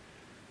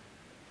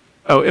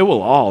 Oh, it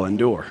will all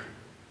endure.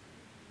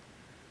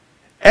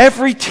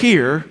 Every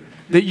tear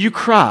that you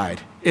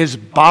cried is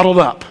bottled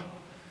up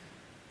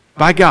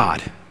by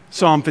God.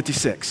 Psalm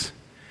 56.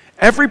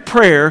 Every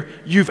prayer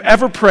you've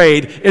ever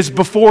prayed is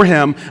before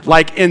him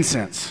like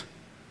incense.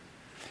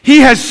 He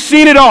has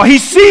seen it all. He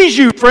sees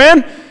you,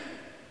 friend.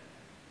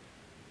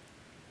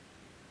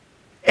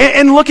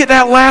 And look at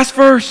that last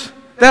verse,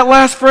 that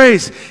last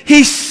phrase.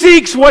 He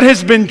seeks what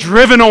has been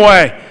driven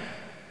away.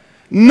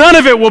 None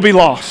of it will be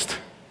lost.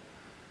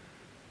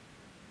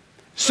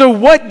 So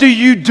what do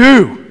you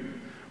do?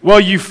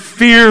 Well, you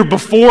fear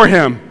before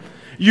him.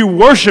 You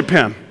worship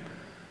him.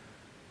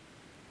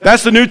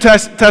 That's the New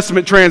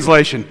Testament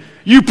translation.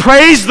 You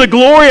praise the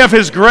glory of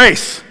his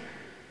grace.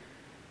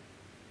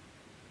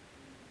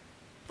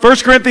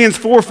 1 Corinthians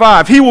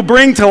 4:5. He will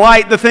bring to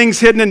light the things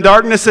hidden in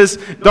darkness.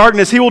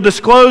 He will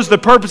disclose the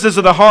purposes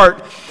of the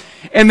heart.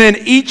 And then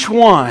each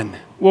one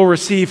will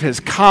receive his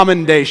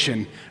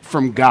commendation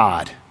from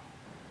God.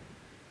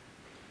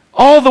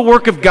 All the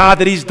work of God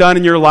that he's done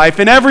in your life,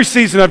 in every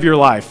season of your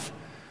life,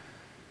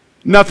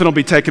 nothing will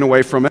be taken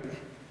away from it.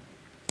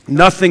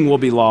 Nothing will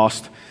be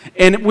lost.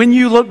 And when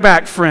you look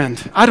back,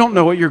 friend, I don't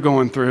know what you're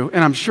going through,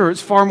 and I'm sure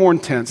it's far more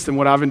intense than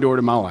what I've endured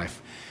in my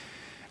life.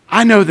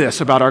 I know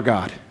this about our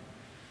God.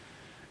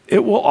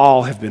 It will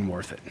all have been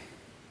worth it.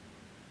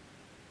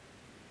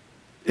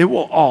 It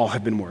will all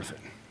have been worth it.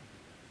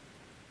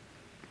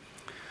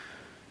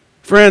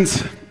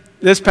 Friends,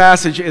 this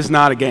passage is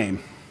not a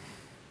game.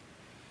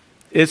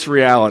 It's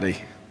reality.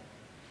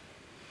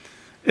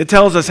 It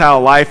tells us how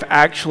life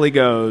actually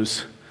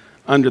goes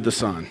under the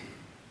sun.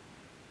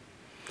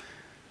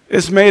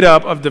 It's made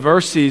up of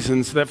diverse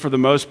seasons that for the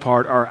most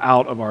part are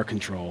out of our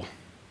control.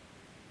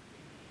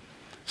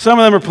 Some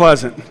of them are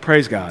pleasant,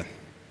 praise God.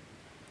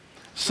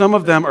 Some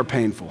of them are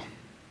painful.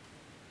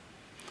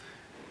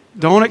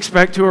 Don't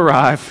expect to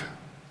arrive.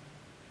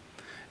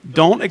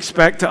 Don't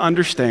expect to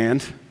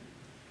understand.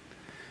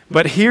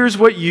 But here's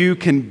what you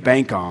can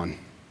bank on.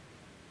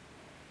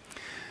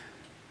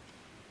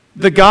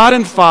 The God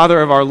and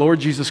Father of our Lord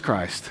Jesus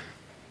Christ,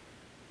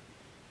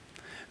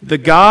 the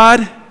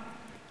God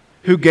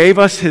who gave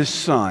us his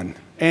Son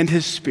and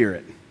his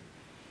Spirit,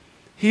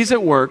 he's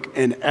at work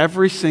in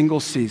every single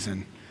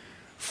season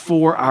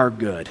for our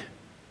good.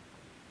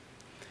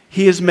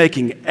 He is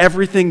making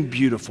everything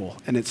beautiful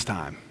in its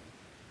time.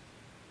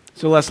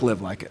 So let's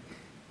live like it.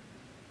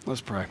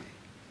 Let's pray.